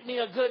just get me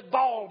a good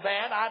ball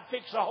bat, I'd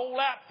fix the whole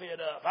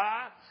outfit up,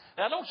 huh?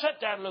 Now, don't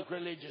sit there and look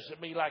religious at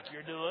me like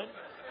you're doing.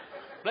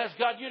 Bless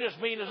God, you're as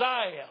mean as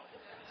I am.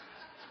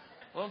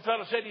 One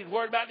fellow said he's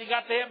worried about it. He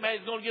got to heaven, man,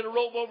 he's going to get a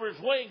robe over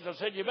his wings. I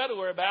said, you better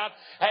worry about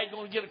how you're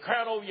going to get a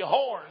crown over your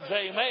horns.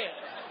 Amen.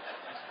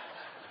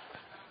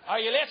 Are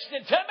you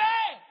listening to me?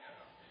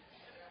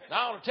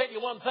 Now, I want to tell you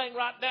one thing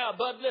right now,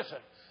 bud. Listen.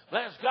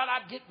 Bless God,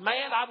 I'd get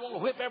mad. I'd want to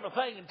whip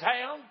everything in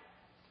town.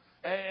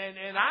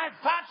 And I'd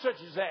fight such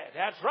as that.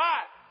 That's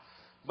right.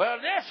 Well,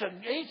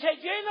 listen, he said,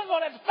 you ain't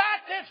going to have to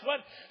fight this one.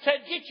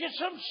 Said, get you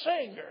some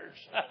singers.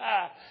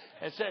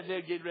 And said,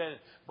 they'll get ready.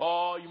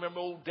 Boy, you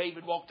remember old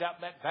David walked out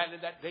in that valley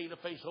that day to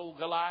face old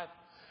Goliath?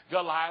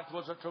 Goliath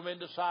was a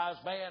tremendous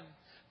sized man,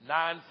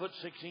 9 foot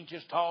 6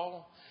 inches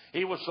tall.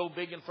 He was so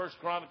big in 1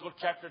 Chronicles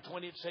chapter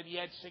 20, it said he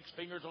had 6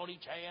 fingers on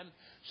each hand,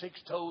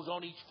 6 toes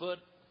on each foot.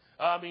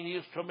 I mean, he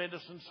was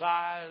tremendous in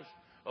size.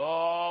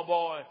 Oh,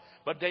 boy.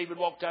 But David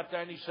walked out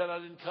there and he said, I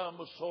didn't come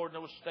with sword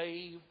nor with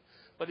stave.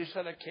 But he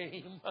said, I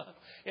came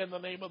in the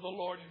name of the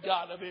Lord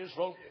God of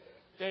Israel.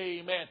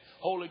 Amen.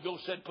 Holy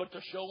Ghost said, put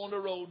the show on the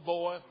road,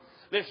 boy.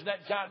 Listen,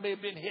 that giant may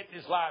have been hit in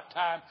his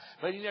lifetime,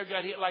 but he never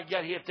got hit like he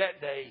got hit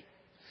that day.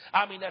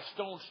 I mean, that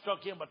stone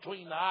struck him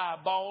between the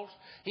eyeballs.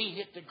 He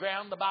hit the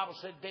ground. The Bible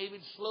said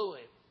David slew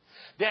him.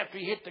 After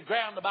he hit the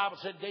ground, the Bible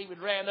said David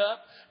ran up,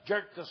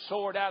 jerked the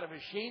sword out of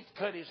his sheath,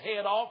 cut his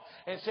head off,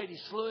 and said he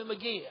slew him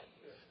again.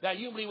 Now,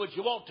 you believe what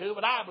you want to,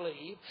 but I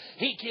believe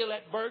he killed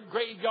that bird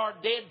graveyard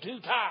dead 2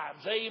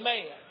 times.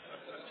 Amen.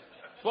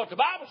 That's what the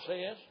Bible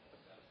says.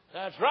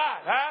 That's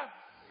right, huh?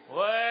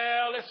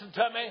 Well, listen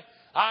to me.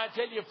 I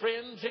tell you,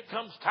 friends, it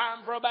comes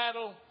time for a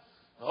battle.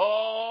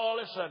 Oh,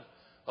 listen.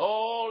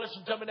 Oh,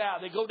 listen to me now.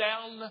 They go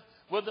down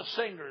with the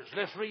singers.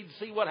 Let's read and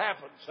see what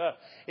happens.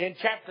 In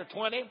chapter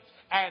 20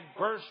 and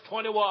verse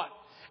 21.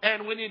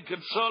 And when he had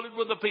consulted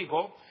with the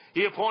people,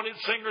 he appointed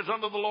singers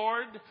unto the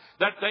Lord,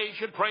 that they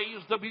should praise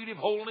the beauty of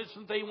holiness,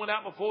 and they went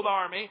out before the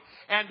army,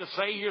 and to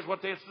say, here's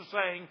what they used to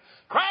sing,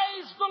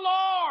 praise the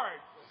Lord,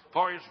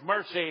 for his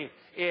mercy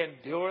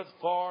endureth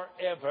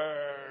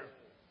forever.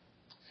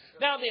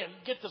 Now then,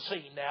 get the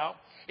scene now.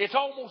 It's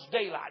almost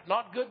daylight.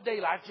 Not good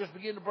daylight, just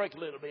beginning to break a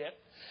little bit.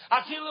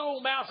 I see a little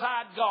old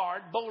mouse-eyed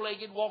guard,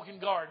 bow-legged, walking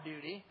guard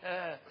duty.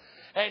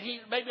 And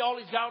maybe all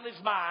he's got on his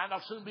mind,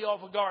 I'll soon be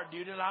off of guard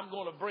duty, and I'm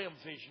going to brim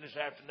fishing this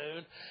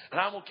afternoon, and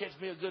I'm going to catch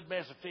me a good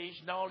mess of fish.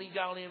 And all he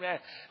got on him,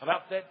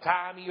 about that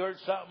time he heard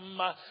something,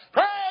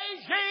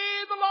 praise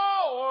ye the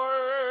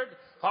Lord,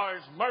 for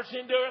his mercy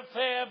endureth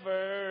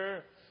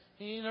ever.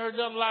 He ain't heard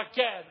nothing like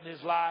that in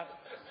his life.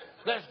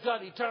 Bless God,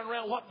 he turned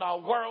around, what in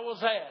the world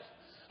was that?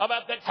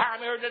 About that time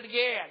he heard it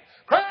again.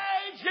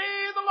 Praise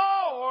ye the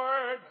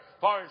Lord,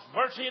 for his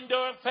mercy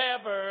endureth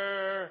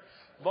ever.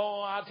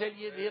 Boy, I tell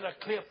you, it hit a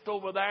cliff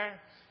over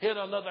there, hit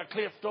another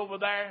cliff over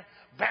there,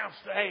 bounced.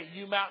 Hey,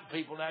 you mountain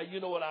people now,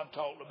 you know what I'm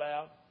talking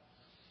about.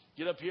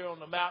 Get up here on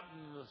the mountain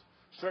at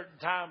a certain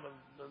time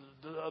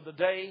of the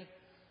day,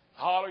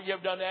 holler. You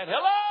ever done that?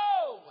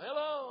 Hello,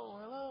 hello,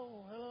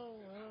 hello, hello,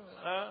 hello.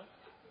 Huh?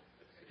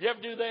 You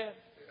ever do that?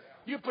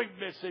 You people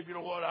Mississippi, you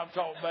know what I'm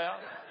talking about.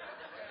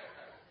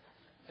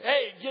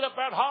 Hey, get up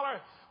there and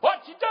holler. What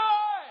you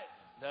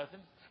doing?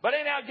 Nothing. But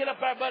anyhow, get up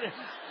there, buddy.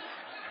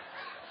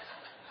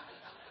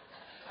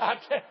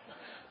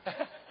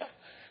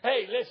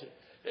 Hey, listen,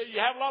 you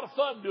have a lot of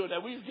fun doing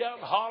that. We used to get out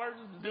and holler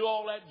and do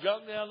all that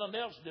junk that nothing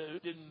else do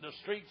in the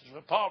streets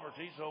of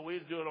poverty, so we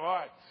was doing all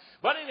right.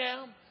 But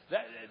anyhow,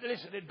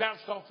 listen, it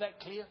bounced off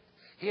that cliff,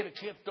 hit a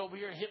cliff over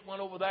here, hit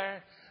one over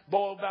there.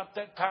 Boy, about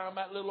that time,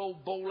 that little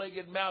old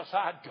bow-legged,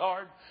 mouse-eyed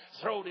guard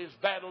throwed his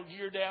battle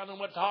gear down and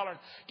went to hollering,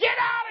 get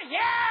out of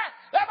here!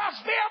 There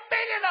must be a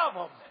million of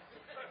them!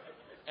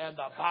 And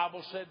the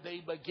Bible said they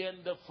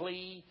began to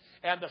flee.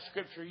 And the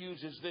Scripture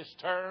uses this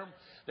term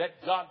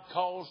that God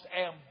caused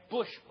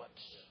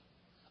ambushments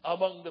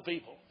among the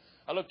people.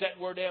 I looked that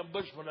word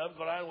ambushment up,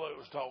 but I didn't know what it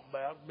was talking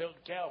about. Milk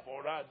a cow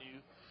for it, I knew.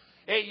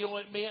 Hey, you know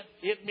what it meant?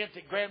 It meant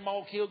that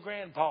grandma killed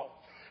grandpa.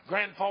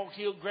 Grandpa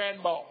killed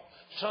grandma.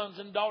 Sons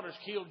and daughters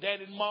killed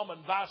dad and mom,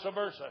 and vice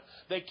versa.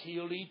 They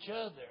killed each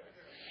other.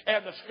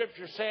 And the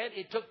Scripture said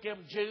it took them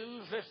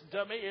Jews, listen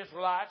to me,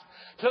 Israelites,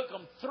 took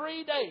them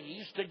 3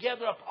 days to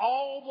gather up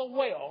all the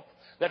wealth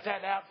that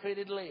outfit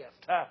had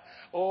left.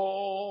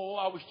 Oh,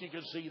 I wish you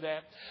could see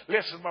that.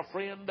 Listen, my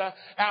friend,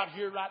 out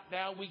here right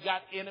now we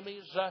got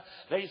enemies.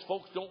 These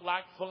folks don't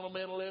like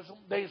fundamentalism.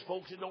 These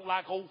folks that don't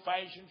like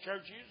old-fashioned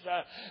churches.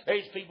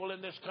 These people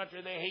in this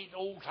country, they hate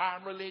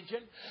old-time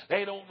religion.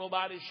 They don't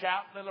nobody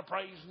shouting and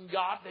praising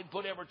God. They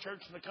put every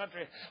church in the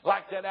country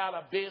like that out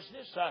of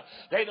business.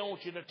 They don't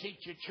want you to teach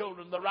your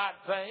children the right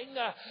thing.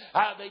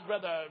 They'd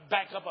rather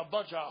back up a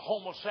bunch of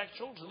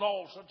homosexuals and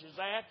all such as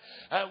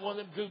that. One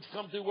of them dudes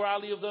come through where I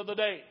live the other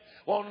day.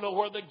 Want to know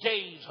where the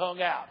gays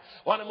hung out.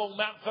 One of them old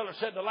mountain fellas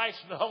said the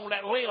license hung on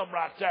that limb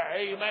right there.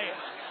 Amen.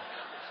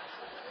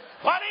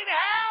 But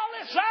anyhow,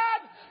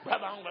 listen,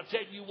 brother, I'm going to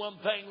tell you one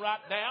thing right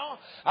now.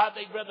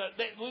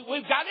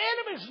 We've got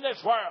enemies in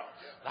this world.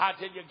 I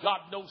tell you, God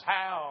knows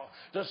how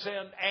to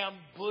send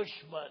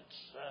ambushments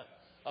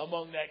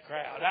among that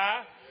crowd.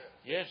 Huh?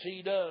 Yes,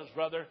 he does,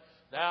 brother.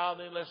 Now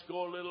then, let's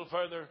go a little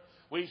further.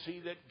 We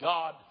see that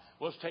God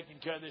was taking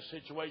care of this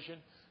situation.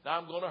 Now,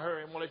 I'm going to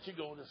hurry. I'm going to let you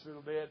go in this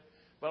little bit.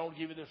 But I want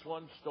to give you this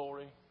one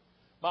story.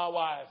 My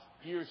wife,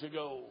 years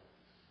ago,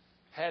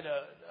 had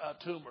a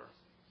tumor.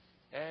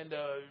 And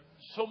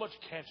so much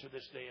cancer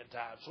this day and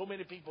time. So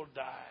many people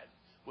died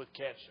with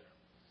cancer.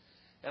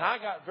 And I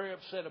got very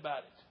upset about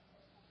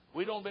it.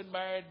 We'd only been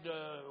married,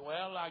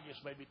 I guess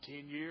maybe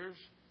 10 years.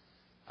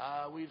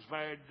 We was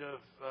married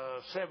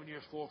 7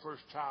 years before our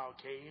first child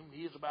came.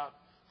 He is about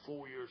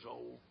 4 years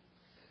old.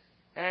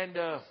 And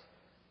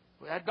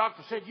that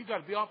doctor said, you got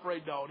to be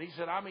operated on. He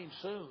said, I mean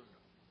soon.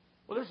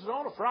 Well, this is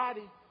on a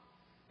Friday.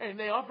 And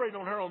they operated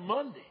on her on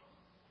Monday.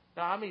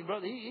 Now, I mean,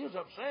 brother, he was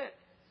upset.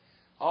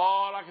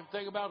 All I can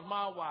think about is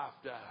my wife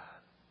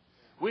died.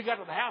 We got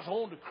to the house, I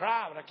wanted to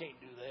cry, but I can't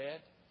do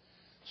that.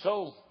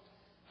 So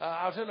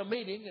I was in a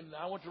meeting, and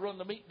I went to run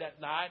the meeting that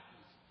night.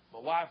 My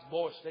wife and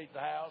boys stayed at the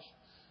house.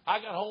 I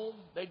got home.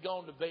 They'd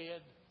gone to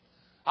bed.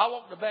 I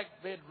walked in the back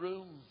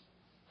bedroom.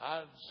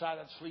 I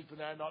decided I'd sleep in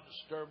there and not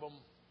disturb them.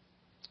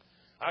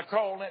 I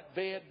crawled in that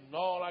bed, and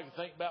all I could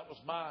think about was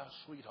my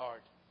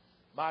sweetheart,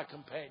 my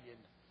companion,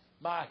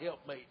 my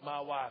helpmate.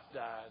 My wife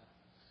died.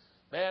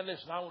 Man,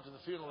 listen, I went to the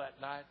funeral that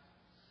night.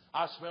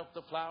 I smelt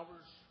the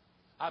flowers.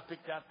 I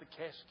picked out the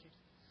casket.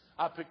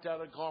 I picked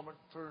out a garment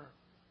for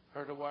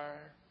her to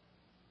wear.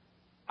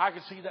 I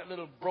could see that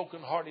little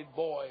broken-hearted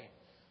boy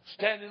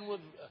standing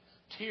with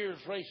tears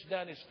racing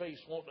down his face,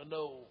 wanting to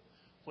know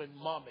when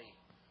Mommy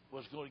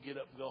was going to get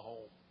up and go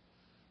home.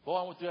 Boy,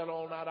 I went through that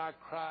all night. I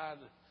cried,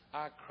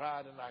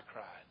 and I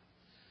cried.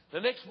 The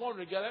next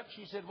morning, I got up.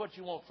 She said, "What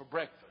you want for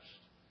breakfast?"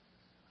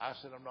 I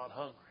said, "I'm not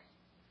hungry."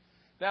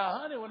 Now,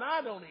 honey, when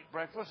I don't eat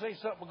breakfast, ain't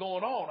something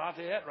going on. I'll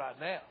tell you that right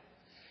now.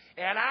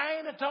 And I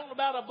ain't talking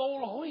about a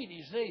bowl of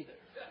Wheaties neither.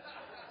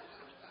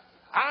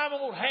 I'm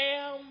on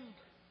ham,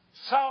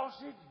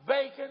 sausage,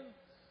 bacon,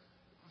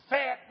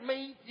 fat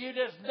meat, you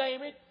just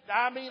name it.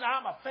 I mean,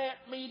 I'm a fat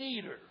meat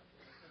eater.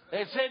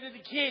 They said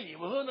it'd kill you.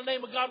 Well, who in the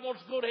name of God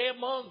wants to go to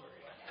heaven hungry?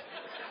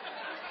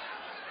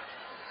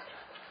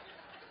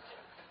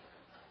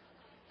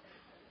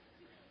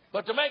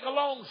 But to make a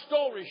long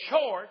story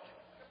short,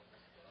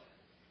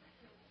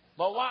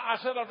 I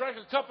said I'll drink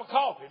a cup of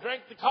coffee.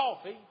 Drank the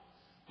coffee,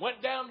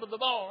 went down to the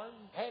barn,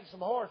 had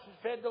some horses,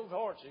 fed those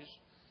horses,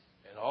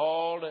 and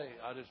all day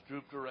I just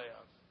drooped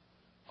around.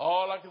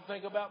 All I could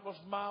think about was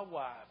my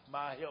wife,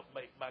 my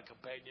helpmate, my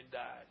companion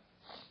died.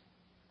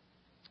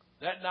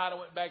 That night I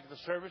went back to the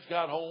service,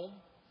 got home.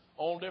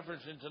 Only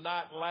difference in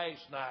tonight and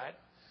last night,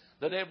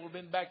 the devil had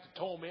been back to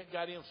torment,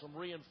 got in some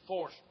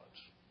reinforcements.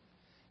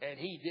 And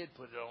he did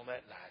put it on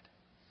that night.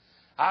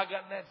 I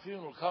got in that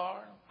funeral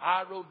car.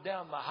 I rode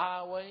down the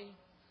highway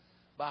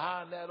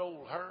behind that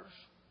old hearse.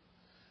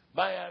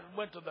 I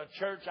went to the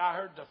church. I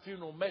heard the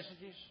funeral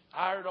messages.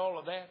 I heard all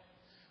of that.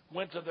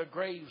 Went to the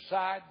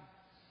graveside.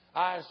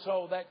 I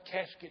saw that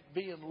casket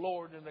being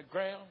lowered in the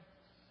ground.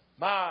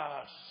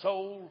 My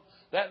soul,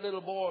 that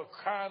little boy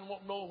crying,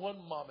 won't know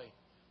when Mommy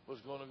was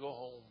going to go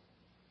home.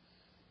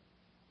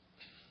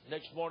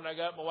 Next morning I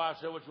got up. My wife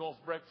said, "What you want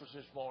for breakfast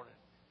this morning?"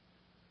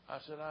 I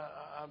said,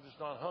 I'm just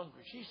not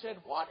hungry. She said,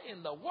 "What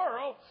in the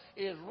world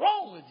is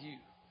wrong with you?"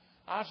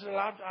 I said,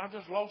 I've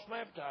just lost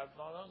my appetite. I'm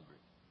not hungry.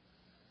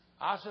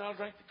 I said, "I'll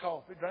drink the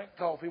coffee." Drank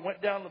coffee.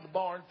 Went down to the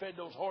barn, fed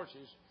those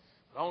horses.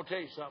 But I want to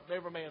tell you something.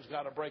 Every man's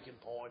got a breaking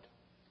point.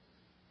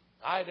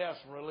 I had to have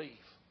some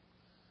relief.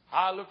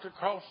 I looked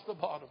across the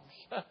bottoms.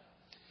 And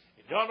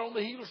down on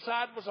the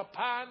hillside was a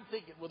pine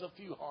thicket with a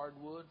few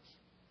hardwoods.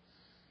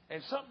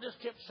 And something just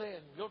kept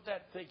saying, "Go to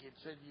that thicket,"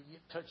 said, "You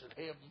get touching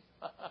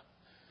heaven."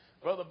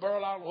 Brother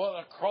Burl, I don't know whether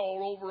I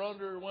crawled over,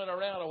 under, or went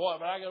around or what,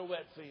 but I got over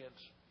that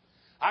fence.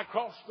 I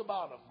crossed the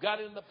bottom,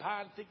 got in the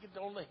pine thicket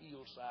on the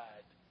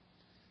hillside.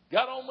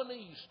 Got on my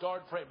knees,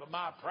 started praying, but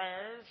my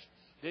prayers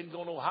didn't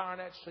go no higher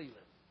than that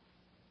ceiling.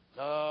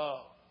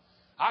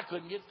 I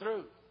couldn't get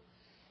through.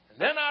 And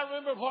then I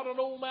remembered what an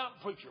old mountain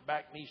preacher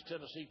back in East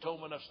Tennessee told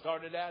me when I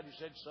started out. He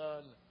said,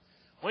 "Son,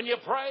 when you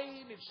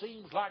pray, it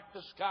seems like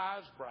the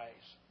sky's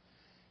brass,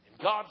 and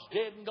God's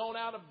dead and gone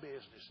out of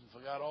business and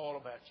forgot all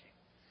about you."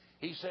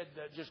 He said,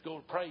 "Just go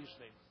praising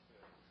Him."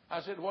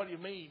 I said, "What do you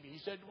mean?" He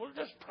said, "Well,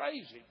 just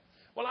praise Him."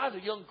 Well, I was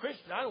a young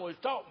Christian. I didn't know what he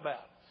was talking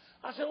about.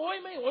 I said, "What do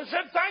you mean?" Well, he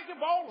said, "Thank you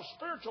for all the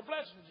spiritual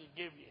blessings He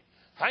give you.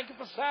 Thank you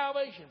for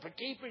salvation, for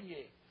keeping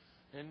you,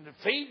 and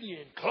feeding you,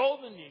 and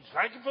clothing you.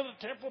 Thank you for the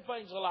temporal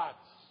things of life."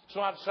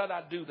 So I decided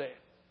I'd do that.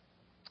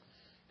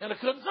 And I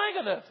couldn't think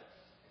of nothing.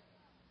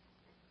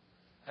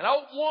 And I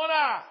opened one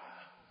eye.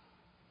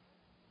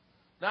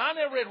 Now, I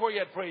never read where you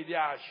had to pray with the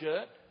eyes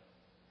shut.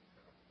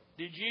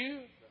 Did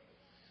you?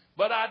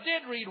 But I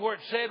did read where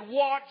it said,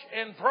 "Watch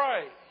and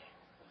pray."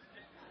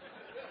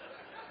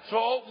 So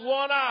I opened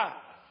one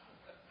eye.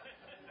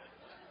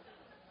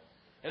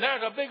 And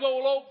there's a big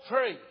old oak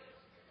tree.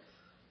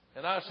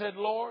 And I said,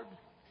 "Lord,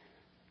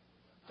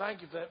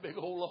 thank you for that big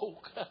old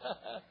oak."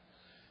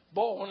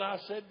 Boy, when I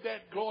said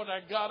that, glory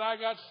to God, I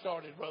got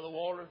started, Brother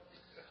Walter.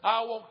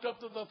 I walked up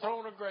to the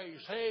throne of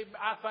grace. Hey,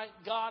 I thank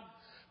God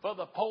for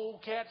the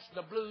polecats,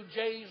 the blue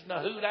jays, and the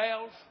hoot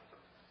owls.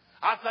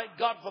 I thank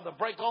God for the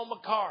break on my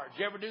car. Did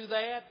you ever do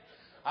that?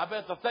 I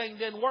bet the thing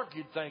didn't work,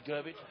 you'd think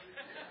of it.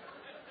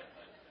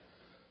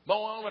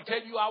 Boy, I'm going to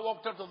tell you, I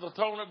walked up to the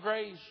throne of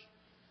grace.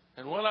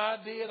 And when I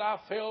did, I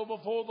fell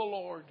before the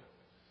Lord.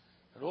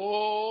 And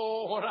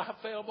when I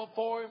fell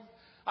before Him,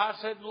 I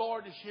said,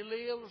 "Lord, if she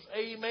lives,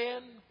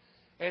 amen.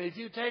 And if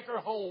you take her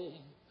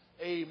home,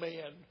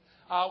 amen.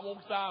 I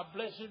want Thy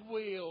blessed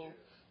will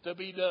to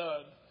be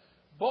done."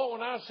 Boy,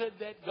 when I said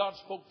that, God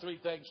spoke three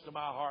things to my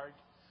heart.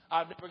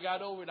 I never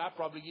got over it. I'd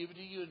probably give it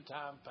to you in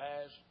time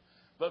past.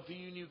 But for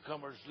you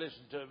newcomers,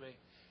 listen to me.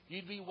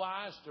 You'd be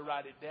wise to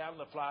write it down in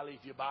the flyleaf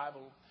of your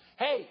Bible.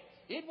 Hey,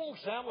 it won't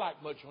sound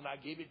like much when I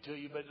give it to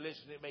you, but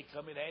listen, it may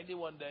come in handy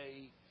one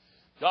day.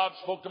 God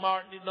spoke to my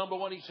heart. Number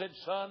one, He said,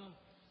 "Son,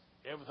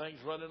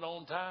 everything's running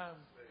on time."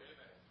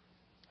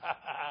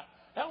 That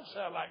don't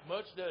sound like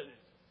much, does it?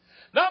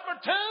 Number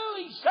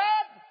two, He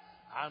said,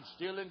 "I'm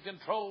still in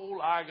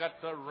control. I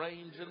got the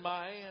reins in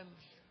my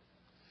hands."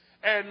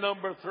 And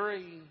number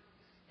three,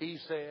 He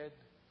said,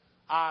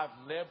 "I've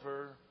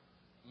never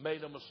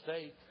made a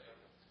mistake."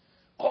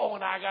 Oh,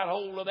 and I got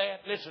hold of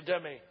that. Listen to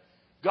me.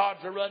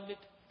 God's a running it.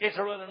 It's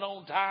a running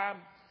on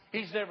time.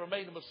 He's never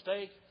made a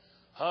mistake.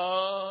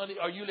 Honey,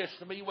 are you listening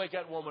to me? Wake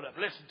that woman up.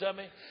 Listen to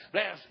me.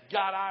 Bless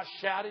God, I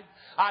shouted.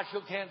 I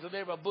shook hands with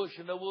every bush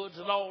in the woods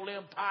and all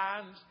them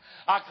pines.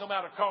 I come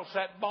out across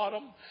that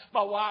bottom.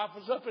 My wife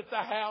was up at the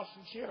house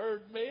and she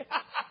heard me.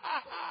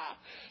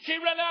 She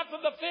ran out to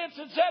the fence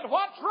and said,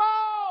 "What's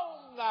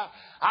wrong?" I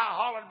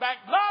hollered back,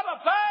 "Not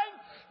a thing.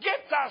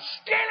 Get the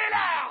skillet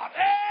out."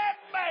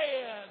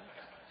 Amen.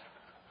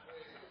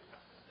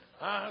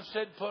 I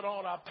said, "Put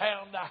on a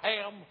pound of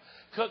ham,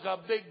 cook a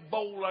big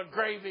bowl of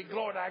gravy.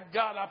 Glory to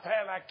God, a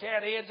pound of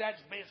cat heads,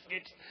 that's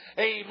biscuits."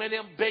 Amen,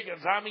 them big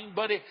ones. I mean,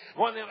 buddy,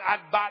 one of them,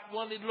 I'd bite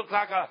one, it looked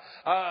like a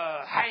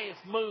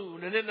half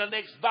moon, and then the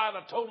next bite,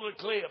 a total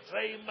eclipse.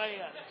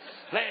 Amen.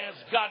 Bless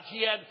God,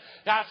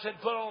 I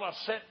said, put on a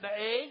set of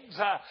eggs,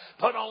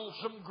 put on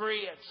some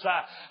grits.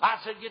 I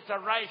said, get the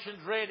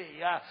rations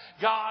ready.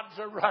 God's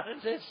running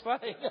this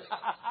thing.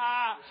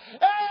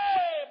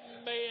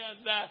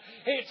 Amen.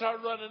 It's a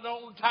running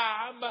on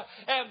time,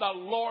 and the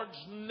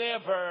Lord's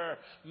never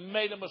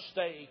made a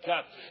mistake.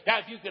 Now,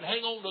 if you can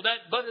hang on to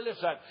that, buddy,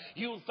 listen,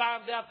 you'll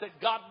find out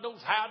that God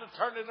knows how to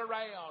turn it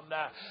around.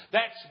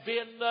 That's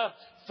been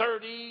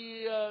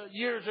 30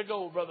 years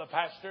ago, Brother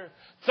Pastor.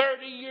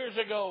 30 years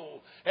ago.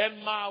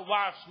 And my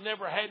wife's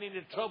never had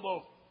any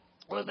trouble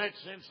with it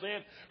since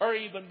then, or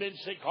even been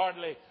sick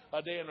hardly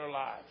a day in her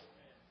life.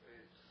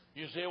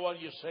 You say what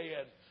you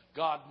said.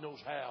 God knows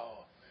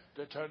how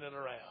to turn it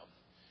around.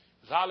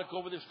 As I look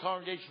over this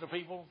congregation of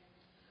people,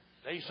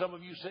 there's some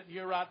of you sitting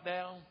here right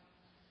now,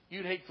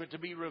 you'd hate for it to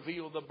be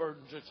revealed the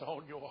burdens that's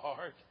on your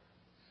heart.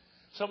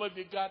 Some of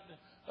you got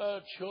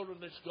children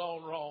that's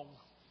gone wrong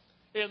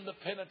in the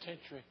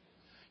penitentiary.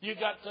 You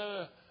got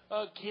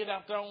a kid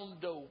out there on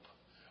dope.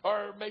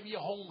 Or maybe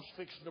your home's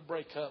fixing to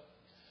break up.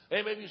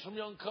 There may be some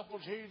young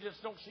couples here, you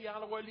just don't see how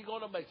in the world you're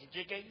going to make it.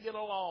 You can't get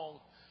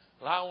along.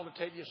 Well, I want to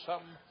tell you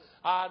something.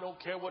 I don't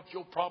care what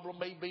your problem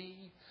may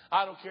be.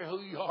 I don't care who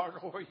you are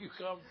or where you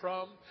come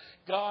from.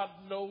 God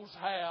knows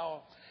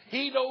how.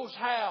 He knows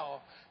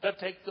how to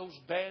take those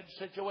bad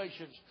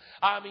situations.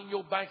 I mean,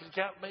 your bank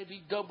account may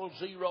be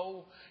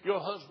 00. Your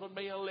husband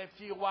may have left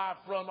you, your wife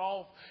run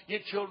off.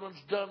 Your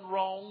children's done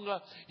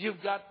wrong.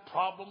 You've got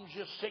problems.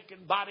 You're sick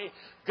in body.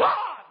 God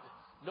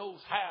knows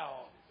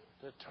how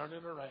to turn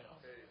it around.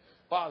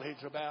 While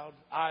heads are bowed,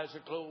 eyes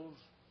are closed,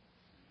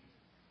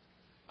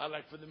 I'd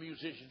like for the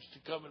musicians to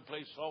come and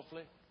play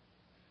softly.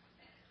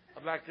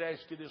 I'd like to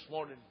ask you this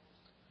morning,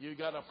 you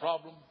got a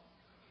problem?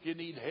 You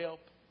need help?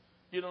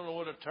 You don't know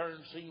what a turn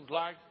seems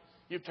like?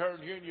 You've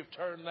turned here and you've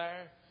turned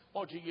there.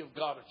 Why don't you give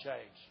God a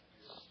chance?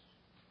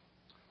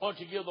 Why don't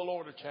you give the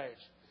Lord a chance?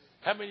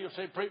 How many of you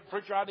say,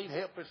 "Preacher, I need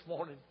help this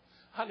morning.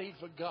 I need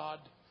for God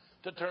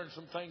to turn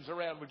some things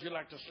around." Would you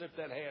like to slip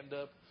that hand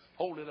up?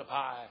 Hold it up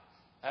high.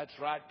 That's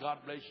right. God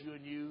bless you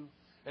and you.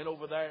 And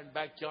over there and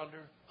back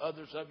yonder,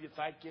 others of you,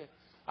 thank you.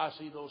 I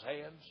see those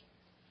hands.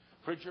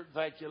 Preacher,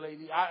 thank you,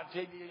 lady. I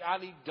tell you, I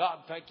need God.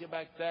 Thank you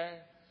back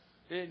there.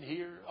 In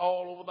here,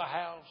 all over the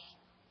house.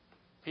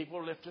 People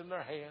are lifting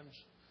their hands.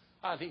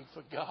 I need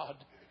for God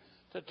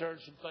to turn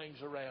some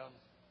things around.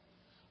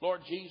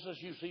 Lord Jesus,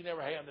 you've seen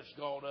every hand that's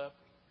gone up.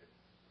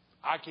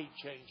 I can't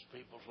change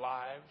people's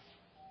lives.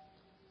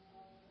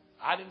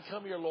 I didn't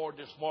come here, Lord,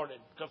 this morning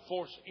to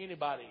force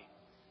anybody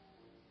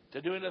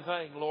to do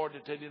anything, Lord,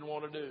 that they didn't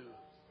want to do.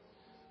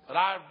 But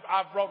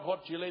I brought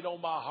what you laid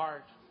on my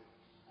heart.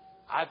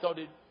 I thought,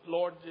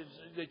 Lord,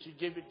 that you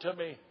give it to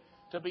me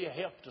to be a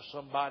help to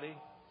somebody.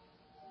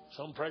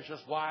 Some precious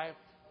wife,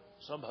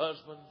 some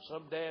husband,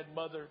 some dad,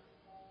 mother,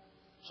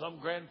 some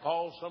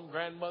grandpa, some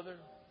grandmother,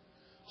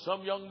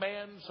 some young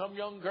man, some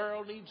young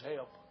girl needs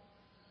help.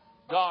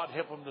 God,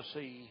 help them to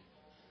see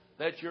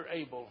that you're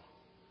able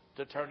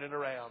to turn it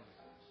around.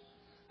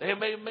 They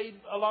may have made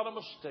a lot of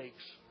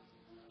mistakes,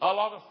 a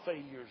lot of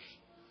failures,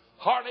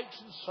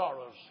 heartaches and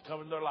sorrows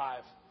come in their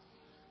life.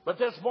 But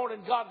this morning,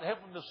 God, help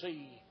them to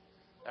see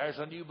there's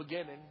a new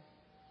beginning.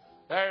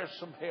 There's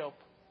some help.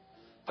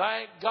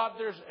 Thank God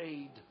there's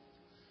aid.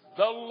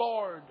 The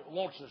Lord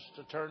wants us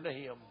to turn to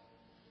Him.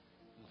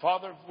 And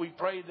Father, we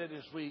pray that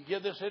as we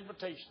give this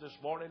invitation this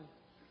morning,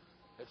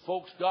 that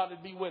folks, God,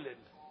 would be willing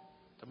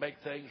to make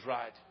things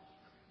right.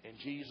 In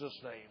Jesus'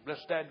 name.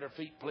 Let's stand to our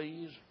feet,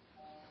 please.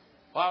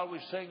 While we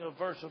sing a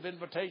verse of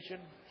invitation,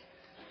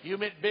 you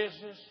meant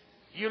business.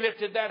 You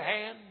lifted that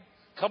hand.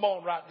 Come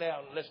on right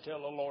now. Let's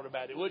tell the Lord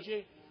about it, would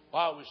you?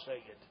 While we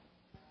sing it.